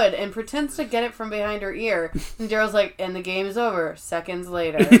from the hood, and pretends to get it from behind her ear. And Daryl's like, and the game's over. Seconds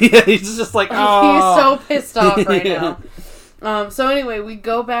later. Yeah, he's just like, oh. He's so pissed off right now. So anyway, we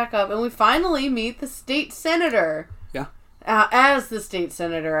go back up, and we finally meet the state senator. Yeah. as the state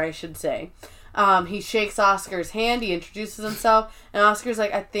senator, I should say. He shakes Oscar's hand. He introduces himself. And Oscar's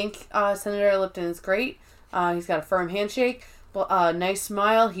like, I think Senator Lipton is great. He's got a firm handshake. Nice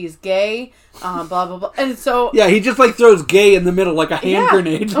smile. He's gay. Blah, blah, blah. And so... Yeah, he just, like, throws gay in the middle like a hand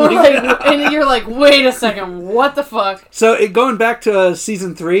grenade. And you're like, wait a second. What the fuck? So, going back to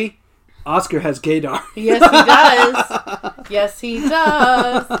season 3, Oscar has gaydar. Yes, he does. Yes, he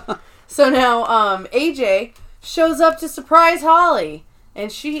does. So now, AJ shows up to surprise Holly. And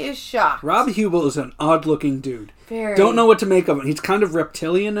she is shocked. Rob Huebel is an odd-looking dude. Very. Don't know what to make of him. He's kind of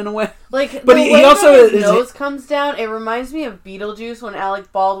reptilian in a way. Like, but he also his nose comes down. It reminds me of Beetlejuice when Alec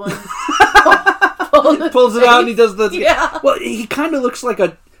Baldwin pulls it out and he does the... Yeah. Well, he kind of looks like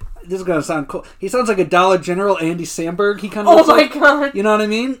a... This is going to sound cool. He sounds like a Dollar General Andy Samberg. He kind of looks like... Oh, my God. You know what I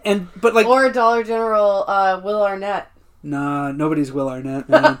mean? Or a Dollar General Will Arnett. Nah, nobody's Will Arnett,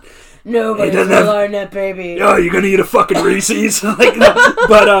 man. Nobody's Will Arnett, baby. Oh, you're gonna eat a fucking Reese's. Like,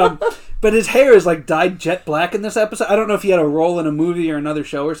 no. But his hair is like dyed jet black in this episode. I don't know if he had a role in a movie or another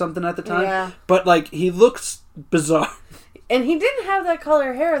show or something at the time. Yeah. But like, he looks bizarre. And he didn't have that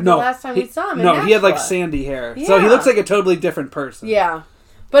color hair the last time we saw him. No, he had like sandy hair, so he looks like a totally different person. Yeah.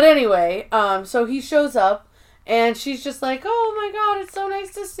 But anyway, so he shows up. And she's just like, oh my God, it's so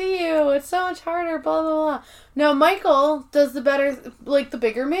nice to see you. It's so much harder, blah, blah, blah. Now, Michael does the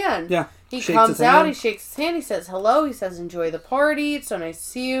bigger man. Yeah. He comes out, he shakes his hand, he says hello, he says enjoy the party, it's so nice to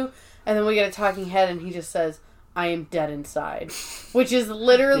see you. And then we get a talking head and he just says, I am dead inside. Which is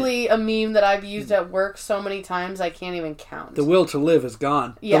literally a meme that I've used at work so many times I can't even count. The will to live is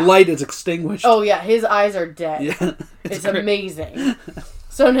gone. Yeah. The light is extinguished. Oh yeah, his eyes are dead. Yeah. It's amazing.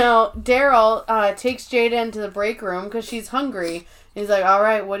 So now, Daryl takes Jada into the break room because she's hungry. He's like, all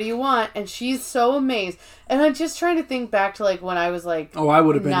right, what do you want? And she's so amazed. And I'm just trying to think back to, like, when I was, like, oh, I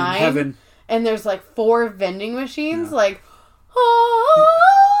would have been in heaven. And there's, like, 4 vending machines. Yeah. Like,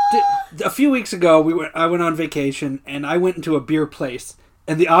 A few weeks ago, I went on vacation, and I went into a beer place.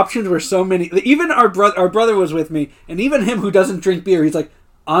 And the options were so many. Even our brother was with me. And even him who doesn't drink beer, he's like,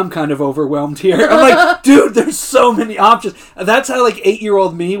 I'm kind of overwhelmed here. I'm like, dude, there's so many options. That's how like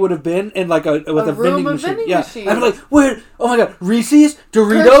 8-year-old me would have been in like with a vending machine. I'm like, wait, oh my God, Reese's,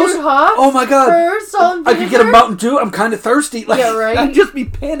 Doritos, Hot, oh my God, I could get a Mountain Dew. I'm kind of thirsty. Like, yeah, right. I'd just be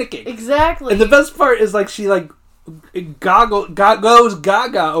panicking. Exactly. And the best part is like she like goes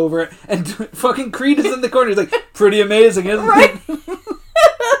gaga over it, and fucking Creed is in the corner. He's like, pretty amazing, isn't it?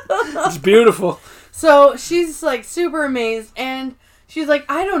 It's beautiful. So she's like super amazed and. She's like,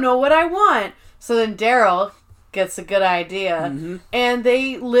 I don't know what I want. So then Daryl gets a good idea. Mm-hmm. And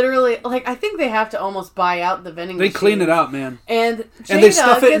they literally, like, I think they have to almost buy out the vending machine. They clean it out, man. And Jada they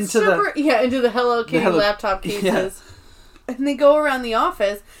stuff it into the Hello Kitty laptop cases. Yeah. And they go around the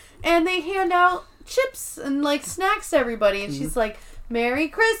office and they hand out chips and, like, snacks to everybody. And she's like, Merry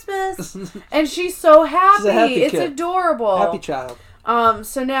Christmas. And she's so happy. It's kid. Adorable. Happy child.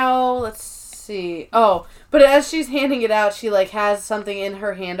 So now, let's see. Oh, but as she's handing it out, she like has something in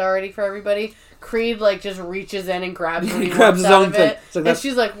her hand already for everybody. Creed like just reaches in and grabs what he wants out of it, like, and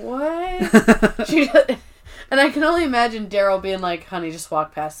she's like, "What?" And I can only imagine Daryl being like, "Honey, just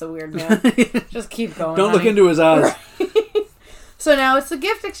walk past the weird man. Just keep going. Don't look into his eyes." Right. So now it's the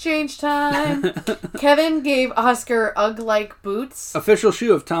gift exchange time. Kevin gave Oscar UGG-like boots. Official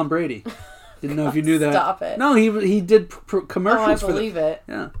shoe of Tom Brady. Didn't know if you knew that. Stop it. No, he did commercials for I believe it.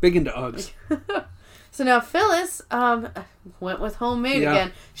 Yeah, big into Uggs. So now Phyllis went with homemade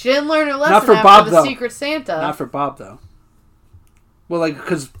again. She didn't learn her lesson after the Secret Santa. Not for Bob, though. Well, like,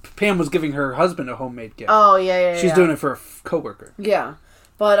 because Pam was giving her husband a homemade gift. Oh, yeah. She's doing it for a coworker. Yeah.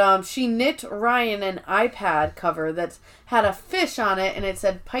 But she knit Ryan an iPad cover that had a fish on it, and it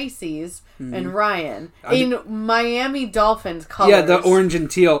said Pisces and Ryan in Miami Dolphins colors. Yeah, the orange and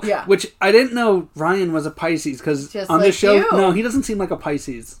teal. Yeah. Which I didn't know Ryan was a Pisces, because on like the show, no, he doesn't seem like a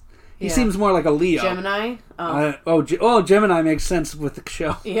Pisces. He seems more like a Leo. Gemini? Gemini makes sense with the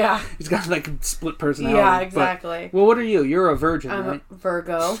show. Yeah. He's got like split personality. Yeah, exactly. But, well, what are you? You're a virgin, I'm right? a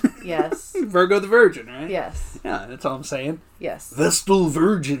Virgo, yes. Virgo the Virgin, right? Yes. Yeah, that's all I'm saying. Yes. Vestal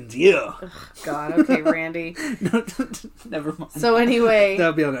Virgins, yeah. Ugh, God, okay, Randy. No, never mind. So anyway.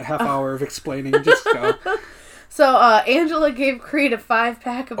 That'll be on a half hour of explaining. Just go. So, Angela gave Creed a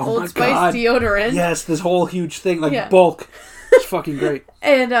 5-pack of Old Spice deodorant. Yes, this whole huge thing, like bulk. It's fucking great.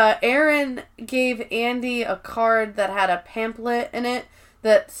 And Aaron gave Andy a card that had a pamphlet in it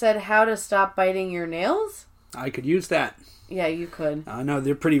that said how to stop biting your nails. I could use that. Yeah, you could. I know,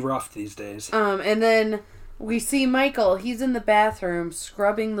 they're pretty rough these days. And then we see Michael. He's in the bathroom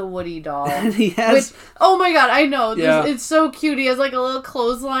scrubbing the Woody doll. And he has... oh my god, I know. Yeah. It's so cute. He has like a little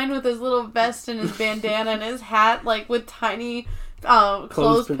clothesline with his little vest and his bandana and his hat like with tiny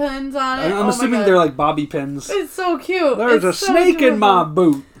clothespins on it. I'm assuming they're like bobby pins. It's so cute. There's a snake in my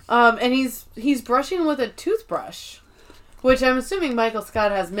boot. And he's brushing with a toothbrush. Which I'm assuming Michael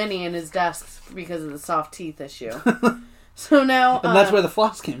Scott has many in his desk because of the soft teeth issue. So now... and that's where the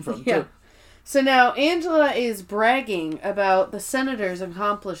floss came from, too. So now Angela is bragging about the senator's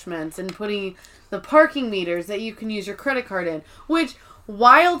accomplishments and putting the parking meters that you can use your credit card in. Which,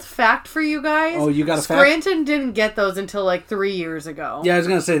 wild fact for you guys. Oh, you got a Scranton didn't get those until like 3 years ago. Yeah, I was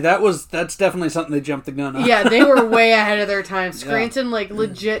going to say, that's definitely something they jumped the gun on. Yeah, they were way ahead of their time. Scranton,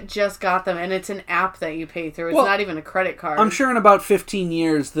 legit just got them, and it's an app that you pay through. It's not even a credit card. I'm sure in about 15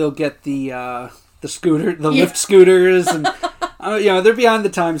 years, they'll get the scooter, the Lyft scooters, and... they're behind the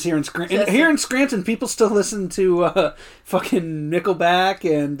times here in Scranton. Here in Scranton, people still listen to fucking Nickelback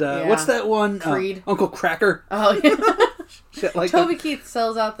and what's that one? Creed. Uncle Cracker. Oh, yeah. Shit like Toby that. Keith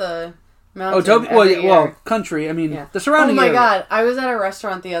sells out the mountain. country. I mean, the surrounding area. Oh my god. I was at a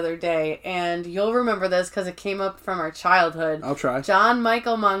restaurant the other day, and you'll remember this because it came up from our childhood. I'll try. John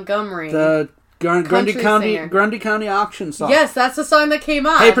Michael Montgomery. The Grundy County auction song. Yes, that's the song that came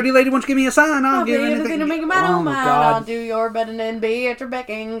on. Hey, pretty lady, won't you give me a sign? I'll give you anything. To make my my God. I'll do your bidding and be at your beck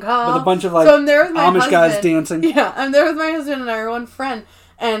and call. With a bunch of I'm there with my Amish husband. Guys dancing. Yeah, I'm there with my husband and our one friend,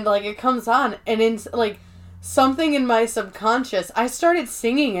 and it comes on, and in something in my subconscious, I started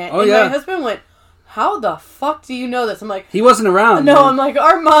singing it, and my husband went, "How the fuck do you know this?" I'm like, he wasn't around. No, man. I'm like,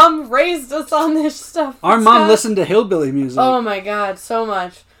 our mom raised us on this stuff. Our mom listened to hillbilly music. Oh my god, so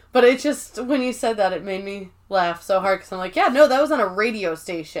much. But it just, when you said that, it made me laugh so hard because I'm like, that was on a radio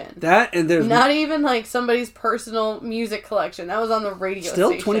station. That, and there's... not even somebody's personal music collection. That was on the radio station.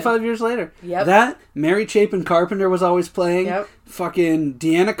 Still, 25 years later. Yep. That, Mary Chapin Carpenter was always playing. Yep. Fucking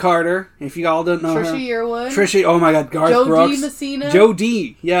Deanna Carter, if you all don't know her. Trisha Yearwood. Trisha, oh my god, Garth Joe Brooks. D. Messina. Joe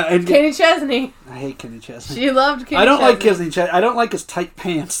D. Yeah. And Kenny Chesney. I hate Kenny Chesney. She loved Kenny Chesney. I don't like Kenny Chesney. I don't like his tight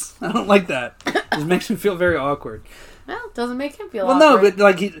pants. I don't like that. It makes me feel very awkward. Well, it doesn't make him feel awkward.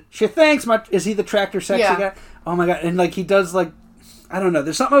 Well, no, but she thanks much. Is he the tractor sexy guy? Oh my god. And he does I don't know.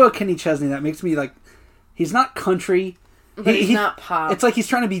 There's something about Kenny Chesney that makes me he's not country. But he's not pop. It's like he's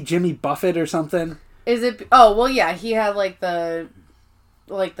trying to be Jimmy Buffett or something. Is it? Oh, well, yeah. He had the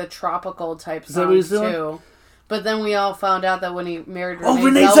tropical type songs too. But then we all found out that when he married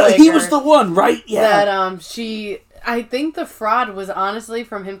Renee Zellweger, he was the one, right? Yeah. That I think the fraud was honestly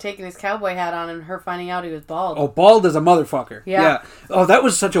from him taking his cowboy hat on and her finding out he was bald. Oh, bald as a motherfucker. Yeah. Oh, that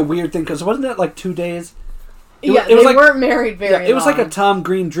was such a weird thing because wasn't that 2 days? They weren't married very long. It was like a Tom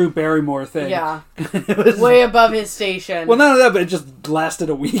Green, Drew Barrymore thing. Yeah. It was way above his station. Well, none of that, but it just lasted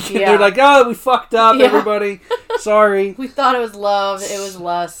a week. And they're like, oh, we fucked up, everybody. Sorry. We thought it was love. It was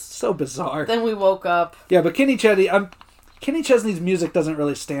lust. So bizarre. Then we woke up. Yeah, but Kenny Chesney's music doesn't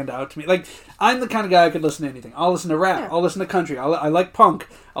really stand out to me. I'm the kind of guy I could listen to anything. I'll listen to rap. Yeah. I'll listen to country. I like punk.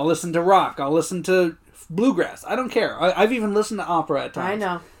 I'll listen to rock. I'll listen to bluegrass. I don't care. I've even listened to opera at times. I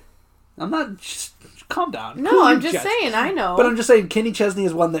know. I'm not... Just calm down. No, I'm just saying. I know. But I'm just saying Kenny Chesney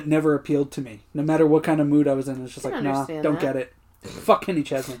is one that never appealed to me. No matter what kind of mood I was in. It's just nah, don't get it. Fuck Kenny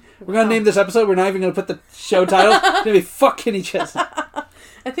Chesney. We're going to name this episode. We're not even going to put the show title. It's going to be Fuck Kenny Chesney.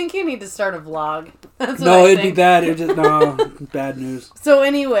 I think you need to start a vlog. That's what no, it'd be bad. It'd just bad news. So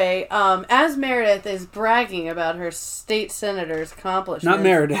anyway, as Meredith is bragging about her state senator's accomplishments. Not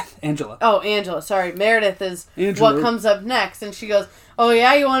Meredith, Angela. Oh, Angela. Sorry, Meredith is what comes up next, and she goes, "Oh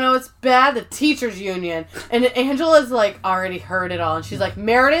yeah, you want to know what's bad? The teachers' union." And Angela's already heard it all, and she's like,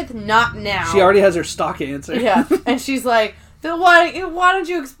 "Meredith, not now." She already has her stock answer. Yeah, and she's like, then why don't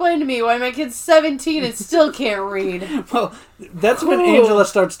you explain to me why my kid's 17 and still can't read? Well, that's when Angela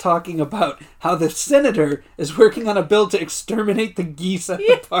starts talking about how the senator is working on a bill to exterminate the geese at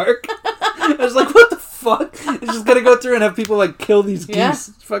the park. I was like, what the fuck? It's just going to go through and have people kill these geese.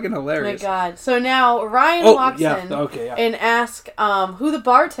 It's fucking hilarious. Oh my god. So now Ryan walks in and asks who the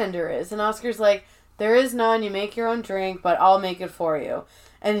bartender is. And Oscar's like, there is none. You make your own drink, but I'll make it for you.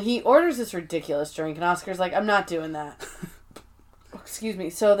 And he orders this ridiculous drink. And Oscar's like, I'm not doing that. Excuse me.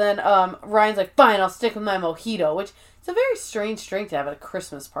 So then Ryan's like, fine, I'll stick with my mojito, which is a very strange drink to have at a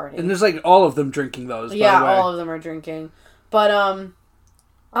Christmas party. And there's all of them drinking those, yeah, by the way. all of them are drinking. But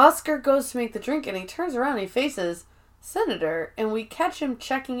Oscar goes to make the drink, and he turns around and he faces Senator, and we catch him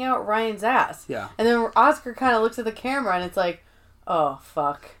checking out Ryan's ass. Yeah. And then Oscar kind of looks at the camera, and it's like, oh,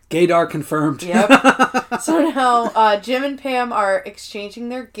 fuck. Gaydar confirmed. Yep. So now Jim and Pam are exchanging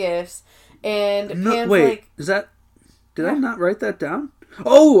their gifts, and Pam's is that... Did I not write that down?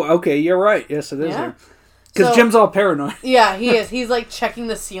 Oh, okay, you're right. Yes, it is there. Because Jim's all paranoid. Yeah, he is. He's like checking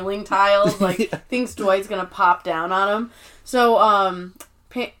the ceiling tiles, like thinks Dwight's gonna pop down on him. So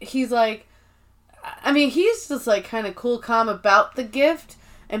he's like, I mean, he's just like kind of cool, calm about the gift.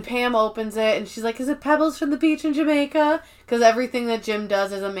 And Pam opens it, and she's like, "Is it pebbles from the beach in Jamaica?" Because everything that Jim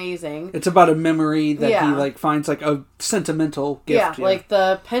does is amazing. It's about a memory that he like finds like a sentimental gift. Yeah, like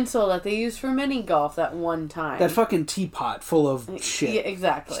the pencil that they used for mini golf that one time. That fucking teapot full of shit. Yeah,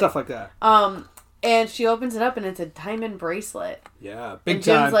 exactly. Stuff like that. And she opens it up, and it's a diamond bracelet. Yeah, big and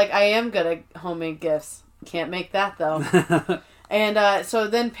time. Jim's like, "I am good at homemade gifts. Can't make that though." And so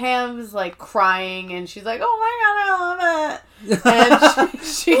then Pam's like crying, and she's like, "Oh my god, I love it!" And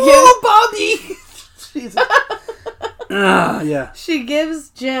she gives, oh, Bobby. Yeah. She gives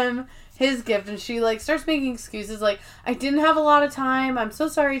Jim his gift, and she like starts making excuses, like, "I didn't have a lot of time. I'm so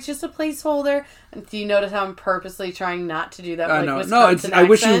sorry. It's just a placeholder." And do you notice how I'm purposely trying not to do that? I know. No, I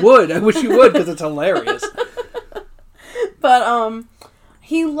wish you would. I wish you would because it's hilarious. But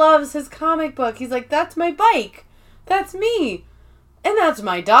he loves his comic book. He's like, "That's my bike. That's me. And that's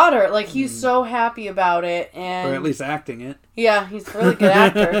my daughter." Like, he's so happy about it. And or at least acting it. Yeah, he's a really good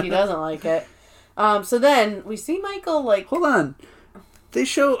actor if he doesn't like it. So then we see Michael, like... Hold on. They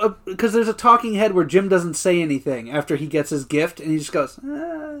show... Because there's a talking head where Jim doesn't say anything after he gets his gift, and he just goes...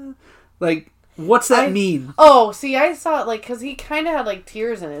 Like, what's that mean? Oh, see, I saw it, like, because he kind of had, like,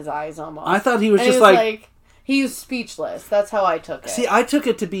 tears in his eyes almost. I thought he was just like... He was speechless. That's how I took it. See, I took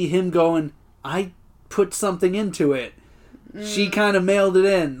it to be him going, I put something into it. She kind of mailed it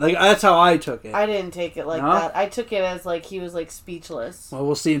in. Like, that's how I took it. I didn't take it like that. I took it as, like, he was, like, speechless. Well,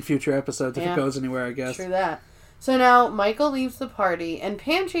 we'll see in future episodes if it goes anywhere, I guess. True that. So now, Michael leaves the party, and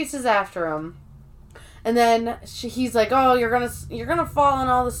Pam chases after him. And then he's like, "Oh, you're gonna fall in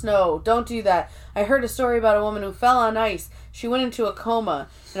all the snow. Don't do that. I heard a story about a woman who fell on ice. She went into a coma,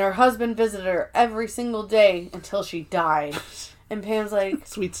 and her husband visited her every single day until she died." And Pam's like,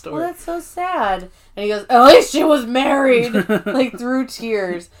 "Sweet story. Well, that's so sad." And he goes, "At least she was married," like through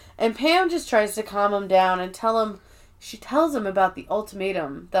tears. And Pam just tries to calm him down and she tells him about the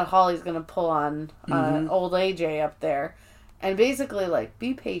ultimatum that Holly's going to pull on old AJ up there. And basically, like,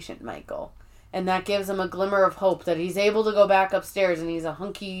 be patient, Michael. And that gives him a glimmer of hope that he's able to go back upstairs and he's a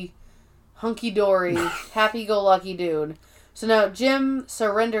hunky-dory, happy-go-lucky dude. So now Jim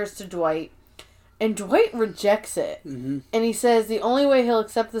surrenders to Dwight. And Dwight rejects it. Mm-hmm. And he says the only way he'll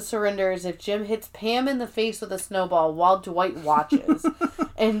accept the surrender is if Jim hits Pam in the face with a snowball while Dwight watches.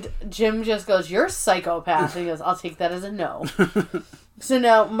 And Jim just goes, "You're a psychopath." And he goes, "I'll take that as a no." So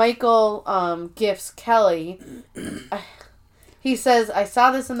now Michael gifts Kelly. He says, "I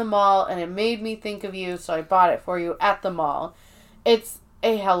saw this in the mall and it made me think of you, so I bought it for you at the mall." It's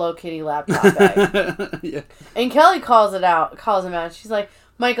a Hello Kitty laptop bag. Yeah. And Kelly calls him out. She's like,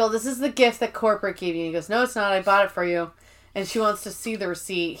 "Michael, this is the gift that corporate gave you." And he goes, "No, it's not. I bought it for you." And she wants to see the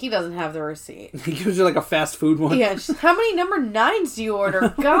receipt. He doesn't have the receipt. He gives you like a fast food one. Yeah. How many number 9s do you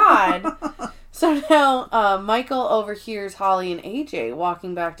order? God. So now Michael overhears Holly and AJ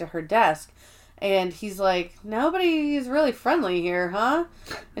walking back to her desk. And he's like, "Nobody is really friendly here, huh?"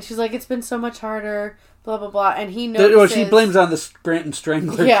 And she's like, "It's been so much harder, blah, blah, blah." And he notices... Well, she blames on the Scranton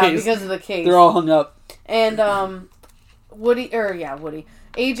Strangler case. Yeah, because of the case. They're all hung up. And Woody.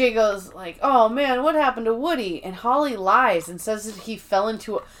 AJ goes like, "Oh man, what happened to Woody?" And Holly lies and says that he fell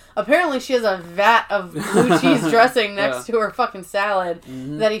into apparently she has a vat of blue cheese dressing next to her fucking salad,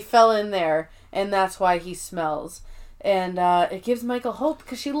 that he fell in there, and that's why he smells. And it gives Michael hope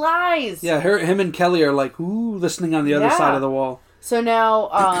because she lies. Yeah, him and Kelly are like, ooh, listening on the other side of the wall. So now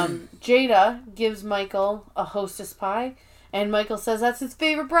Jada gives Michael a Hostess pie, and Michael says that's his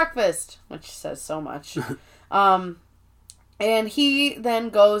favorite breakfast, which says so much. And he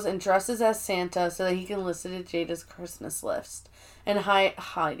then goes and dresses as Santa so that he can listen to Jada's Christmas list. And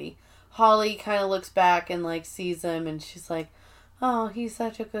Holly kind of looks back and like sees him, and she's like, "Oh, he's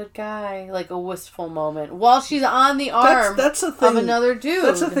such a good guy." Like a wistful moment while she's on the arm that's a thing, of another dude.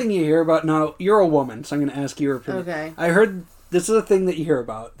 That's the thing you hear about. Now, you're a woman, so I'm going to ask you your opinion. Okay. I heard this is a thing that you hear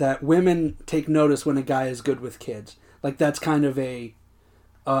about, that women take notice when a guy is good with kids. Like that's kind of an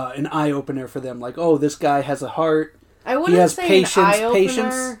eye-opener for them. Like, oh, this guy has a heart. I wouldn't say an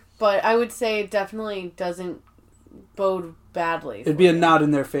eye-opener, but I would say it definitely doesn't bode badly. It'd be a nod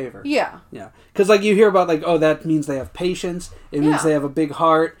in their favor. Yeah. Yeah. Because, like, you hear about, like, oh, that means they have patience. It means they have a big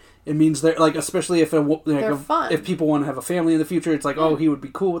heart. It means they're, like, especially if they're fun. If people want to have a family in the future, it's like, oh, he would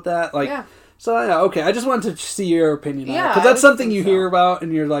be cool with that. Like, so, yeah, okay. I just wanted to see your opinion on it. Because that's something you hear about,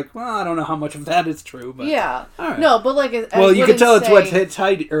 and you're like, well, I don't know how much of that is true. But yeah. all right. No, but, like, well, you can tell it's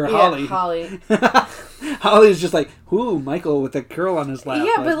Heidi, or Holly. Holly. Holly's just like, ooh, Michael with a curl on his lap.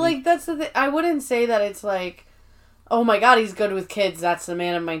 Yeah, but like that's the thing. I wouldn't say that it's like, oh my god, he's good with kids. That's the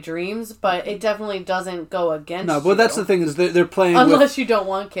man of my dreams. But it definitely doesn't go against. No, but that's the thing is they're playing. Unless you don't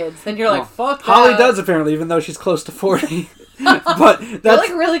want kids, then you're like, fuck. Holly does apparently, even though she's close to 40. But that's they're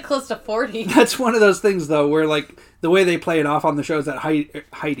like really close to 40. That's one of those things though, where like the way they play it off on the show is that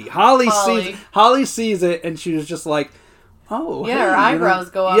Holly sees it, and she was just like, oh, yeah, her eyebrows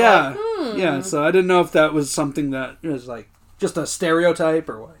go up. Yeah, like, yeah. So I didn't know if that was something that was like just a stereotype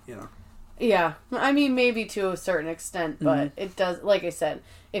or what, you know. Yeah, I mean maybe to a certain extent, but it does. Like I said,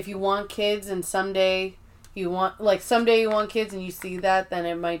 if you want kids and someday you want kids and you see that, then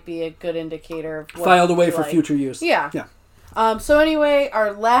it might be a good indicator of what filed away for future use. Yeah, yeah. So anyway,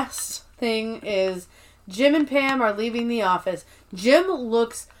 our last thing is Jim and Pam are leaving the office. Jim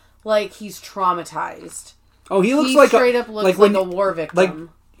looks like he's traumatized. Oh, he looks straight up looks like a war victim. Like,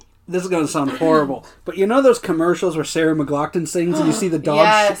 this is going to sound horrible, but you know those commercials where Sarah McLachlan sings and you see the dog?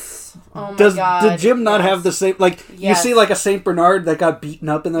 Yes. Oh my God. Did Jim not have the same, like, you see like a St. Bernard that got beaten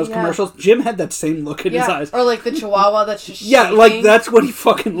up in those commercials? Jim had that same look in his eyes. Or like the Chihuahua that's just shaking. Like that's what he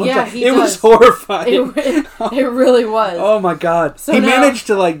fucking looked like. It was horrifying. It really was. Oh my God. So he managed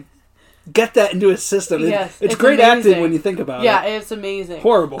to like get that into his system. Yes, it's great acting when you think about it. Yeah, it's amazing.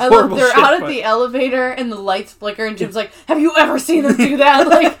 Horrible they're shit, out at the elevator and the lights flicker and Jim's like, have you ever seen them do that?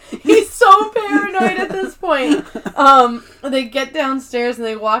 Like, he's so paranoid at this point. They get downstairs and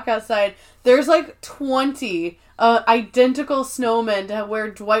they walk outside. There's like 20 identical snowmen to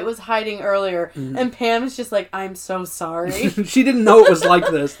where Dwight was hiding earlier. And Pam's just like, I'm so sorry. She didn't know it was like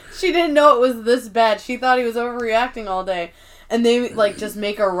this. She didn't know it was this bad. She thought he was overreacting all day. And they, like, just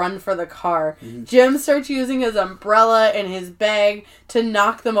make a run for the car. Jim starts using his umbrella and his bag to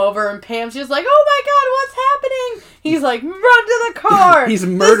knock them over. And Pam's just like, oh my God, what's happening? He's like, run to the car. He's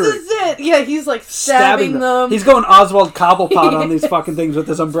murdering. This is it. Yeah, he's, like, stabbing them. He's going Oswald Cobblepot on these fucking things with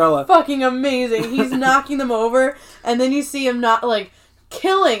his umbrella. Fucking amazing. He's knocking them over. And then you see him not, like,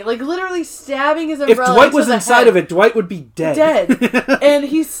 killing, like literally stabbing his umbrella. If Dwight was inside of it, Dwight would be dead. And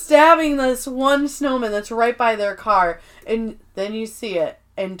he's stabbing this one snowman that's right by their car. And then you see it.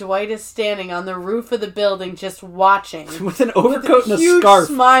 And Dwight is standing on the roof of the building just watching. With an overcoat and a scarf.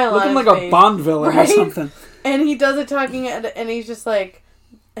 Smile looking like face. A Bond villain or something. And he does it talking, and he's just like,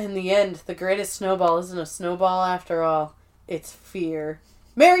 in the end, the greatest snowball isn't a snowball after all. It's fear.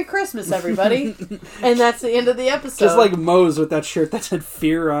 Merry Christmas, everybody. And that's the end of the episode. Just like Mose with that shirt that said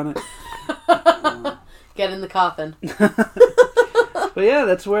fear on it. Get in the coffin. But yeah,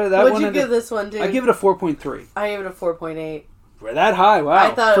 that's where that What'd you give this one, dude? I give it a 4.3. I gave it a 4.8. We're that high,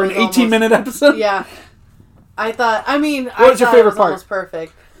 wow. I thought for an 18-minute episode? Yeah. What was your favorite part? Almost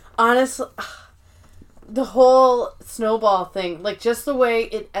perfect. Honestly, the whole snowball thing, like just the way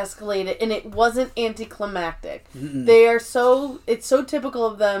it escalated, and it wasn't anticlimactic. It's so typical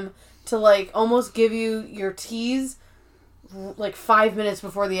of them to like almost give you your tease like 5 minutes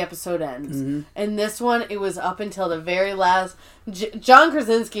before the episode ends. And this one, it was up until the very last. John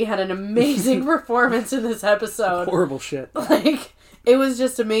Krasinski had an amazing performance in this episode. Horrible shit. Like, it was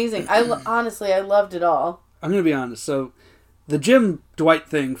just amazing. Honestly, I loved it all. I'm going to be honest. So, the Jim Dwight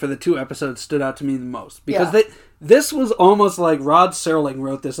thing for the 2 episodes stood out to me the most. Because this was almost like Rod Serling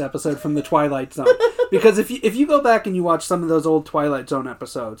wrote this episode from the Twilight Zone. Because if you go back and you watch some of those old Twilight Zone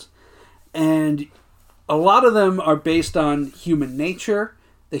episodes, and a lot of them are based on human nature,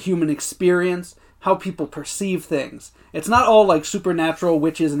 the human experience, how people perceive things. It's not all like supernatural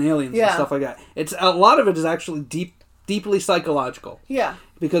witches and aliens and stuff like that. A lot of it is actually deeply psychological. Yeah.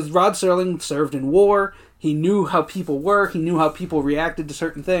 Because Rod Serling served in war. He knew how people were. He knew how people reacted to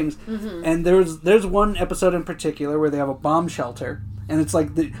certain things. And there's one episode in particular where they have a bomb shelter. And it's like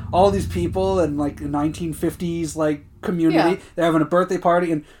all these people in like the 1950s like community. Yeah. They're having a birthday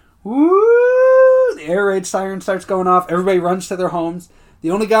party and woo! The air raid siren starts going off. Everybody runs to their homes.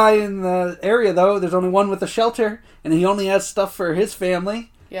 The only guy in the area, though, there's only one with a shelter, and he only has stuff for his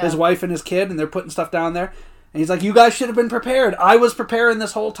family, his wife and his kid, and they're putting stuff down there. And he's like, you guys should have been prepared. I was preparing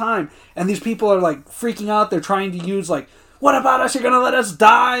this whole time. And these people are, like, freaking out. They're trying to use, like, what about us? You're going to let us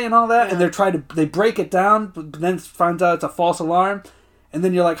die? And all that. Yeah. And they break it down, but then it finds out it's a false alarm. And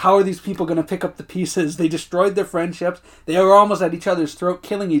then you're like, how are these people going to pick up the pieces? They destroyed their friendships. They were almost at each other's throat,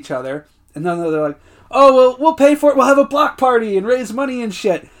 killing each other. And then they're like, oh, well, we'll pay for it. We'll have a block party and raise money and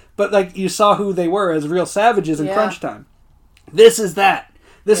shit. But, like, you saw who they were as real savages in crunch time. This is that.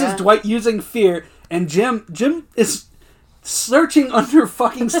 This is Dwight using fear. And Jim is searching under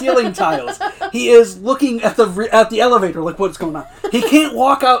fucking ceiling tiles. He is looking at the elevator, like, what's going on? He can't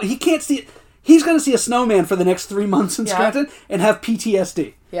walk out. He can't see it. He's going to see a snowman for the next 3 months in Scranton and have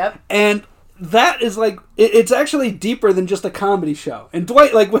PTSD. Yep. And that is like, it's actually deeper than just a comedy show. And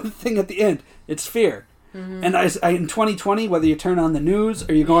Dwight, like, with the thing at the end, it's fear. Mm-hmm. And I in 2020, whether you turn on the news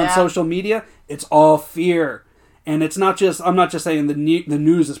or you go on social media, it's all fear. And it's not just, I'm not just saying the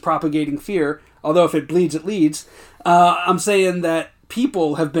news is propagating fear, although if it bleeds, it leads. I'm saying that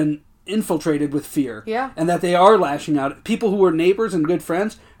people have been infiltrated with fear. Yeah. And that they are lashing out. People who were neighbors and good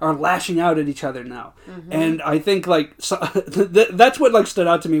friends are lashing out at each other now. Mm-hmm. And I think, like, that's what, like, stood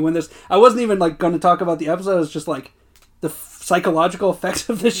out to me when this, I wasn't even, like, going to talk about the episode. It's just, like, the psychological effects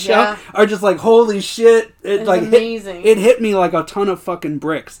of this show are just like, holy shit. It's like amazing. It hit me like a ton of fucking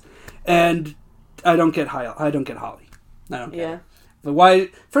bricks. And I don't get Holly. I don't get it. But why?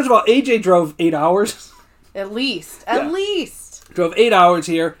 First of all, AJ drove 8 hours. At least. Drove 8 hours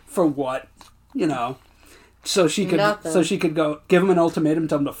here for what? You know. So she could go give him an ultimatum,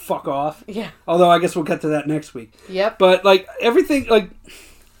 tell him to fuck off. Yeah. Although I guess we'll get to that next week. Yep. But like everything, like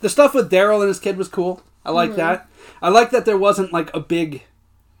the stuff with Daryl and his kid was cool. I like that. I like that there wasn't like a big,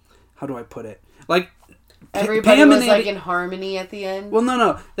 how do I put it? Like everybody Pam was like in harmony at the end. Well,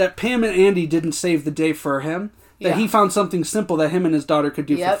 no. That Pam and Andy didn't save the day for him. That he found something simple that him and his daughter could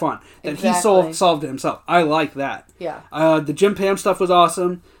do for fun. That he solved it himself. I like that. Yeah. The Jim Pam stuff was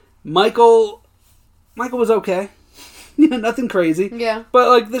awesome. Michael was okay. Nothing crazy. Yeah. But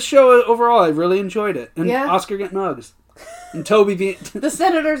like the show overall, I really enjoyed it. And Oscar getting hugs. And Toby being the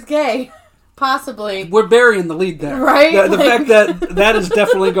senator's gay. Possibly. We're burying the lead there. Right? The fact that is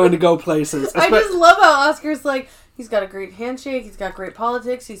definitely going to go places. I just love how Oscar's like, he's got a great handshake, he's got great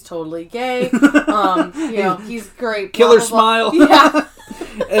politics, he's totally gay. He's great. Killer smile. Yeah.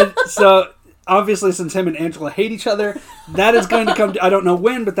 And so, obviously, since him and Angela hate each other, that is going to come to, I don't know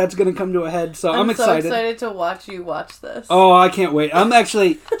when, but that's going to come to a head. So I'm excited. I'm so excited to watch you watch this. Oh, I can't wait. I'm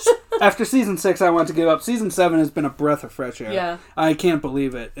actually, after season 6, I want to give up. Season 7 has been a breath of fresh air. Yeah. I can't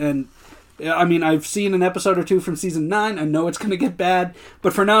believe it. And I mean, I've seen an episode or two from season 9. I know it's going to get bad,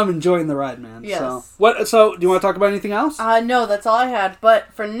 but for now, I'm enjoying the ride, man. Yes. So, do you want to talk about anything else? No, that's all I had.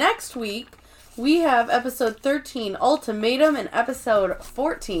 But for next week, we have episode 13, Ultimatum, and episode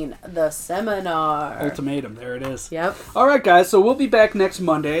 14, The Seminar. Ultimatum, there it is. Yep. All right, guys. So we'll be back next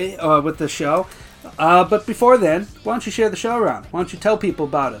Monday with the show. But before then, why don't you share the show around? Why don't you tell people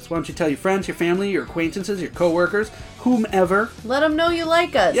about us? Why don't you tell your friends, your family, your acquaintances, your coworkers, whomever. Let them know you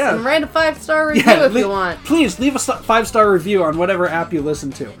like us. Yeah. And write a 5-star review if you want. Please, leave a 5-star review on whatever app you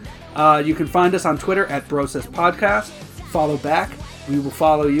listen to. You can find us on Twitter at Brosis Podcast. Follow back. We will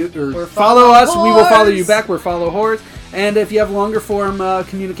follow you. Or follow us. Whores. We will follow you back. We're Follow Whores. And if you have longer form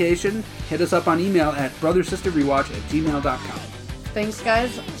communication, hit us up on email at brothersisterrewatch@gmail.com. Thanks,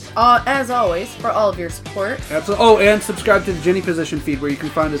 guys. As always, for all of your support. Absolutely. Oh, and subscribe to the Jenny Position feed, where you can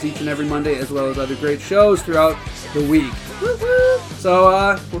find us each and every Monday, as well as other great shows throughout the week. Woo-hoo.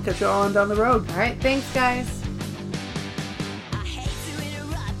 So, we'll catch you all on down the road. All right. Thanks, guys.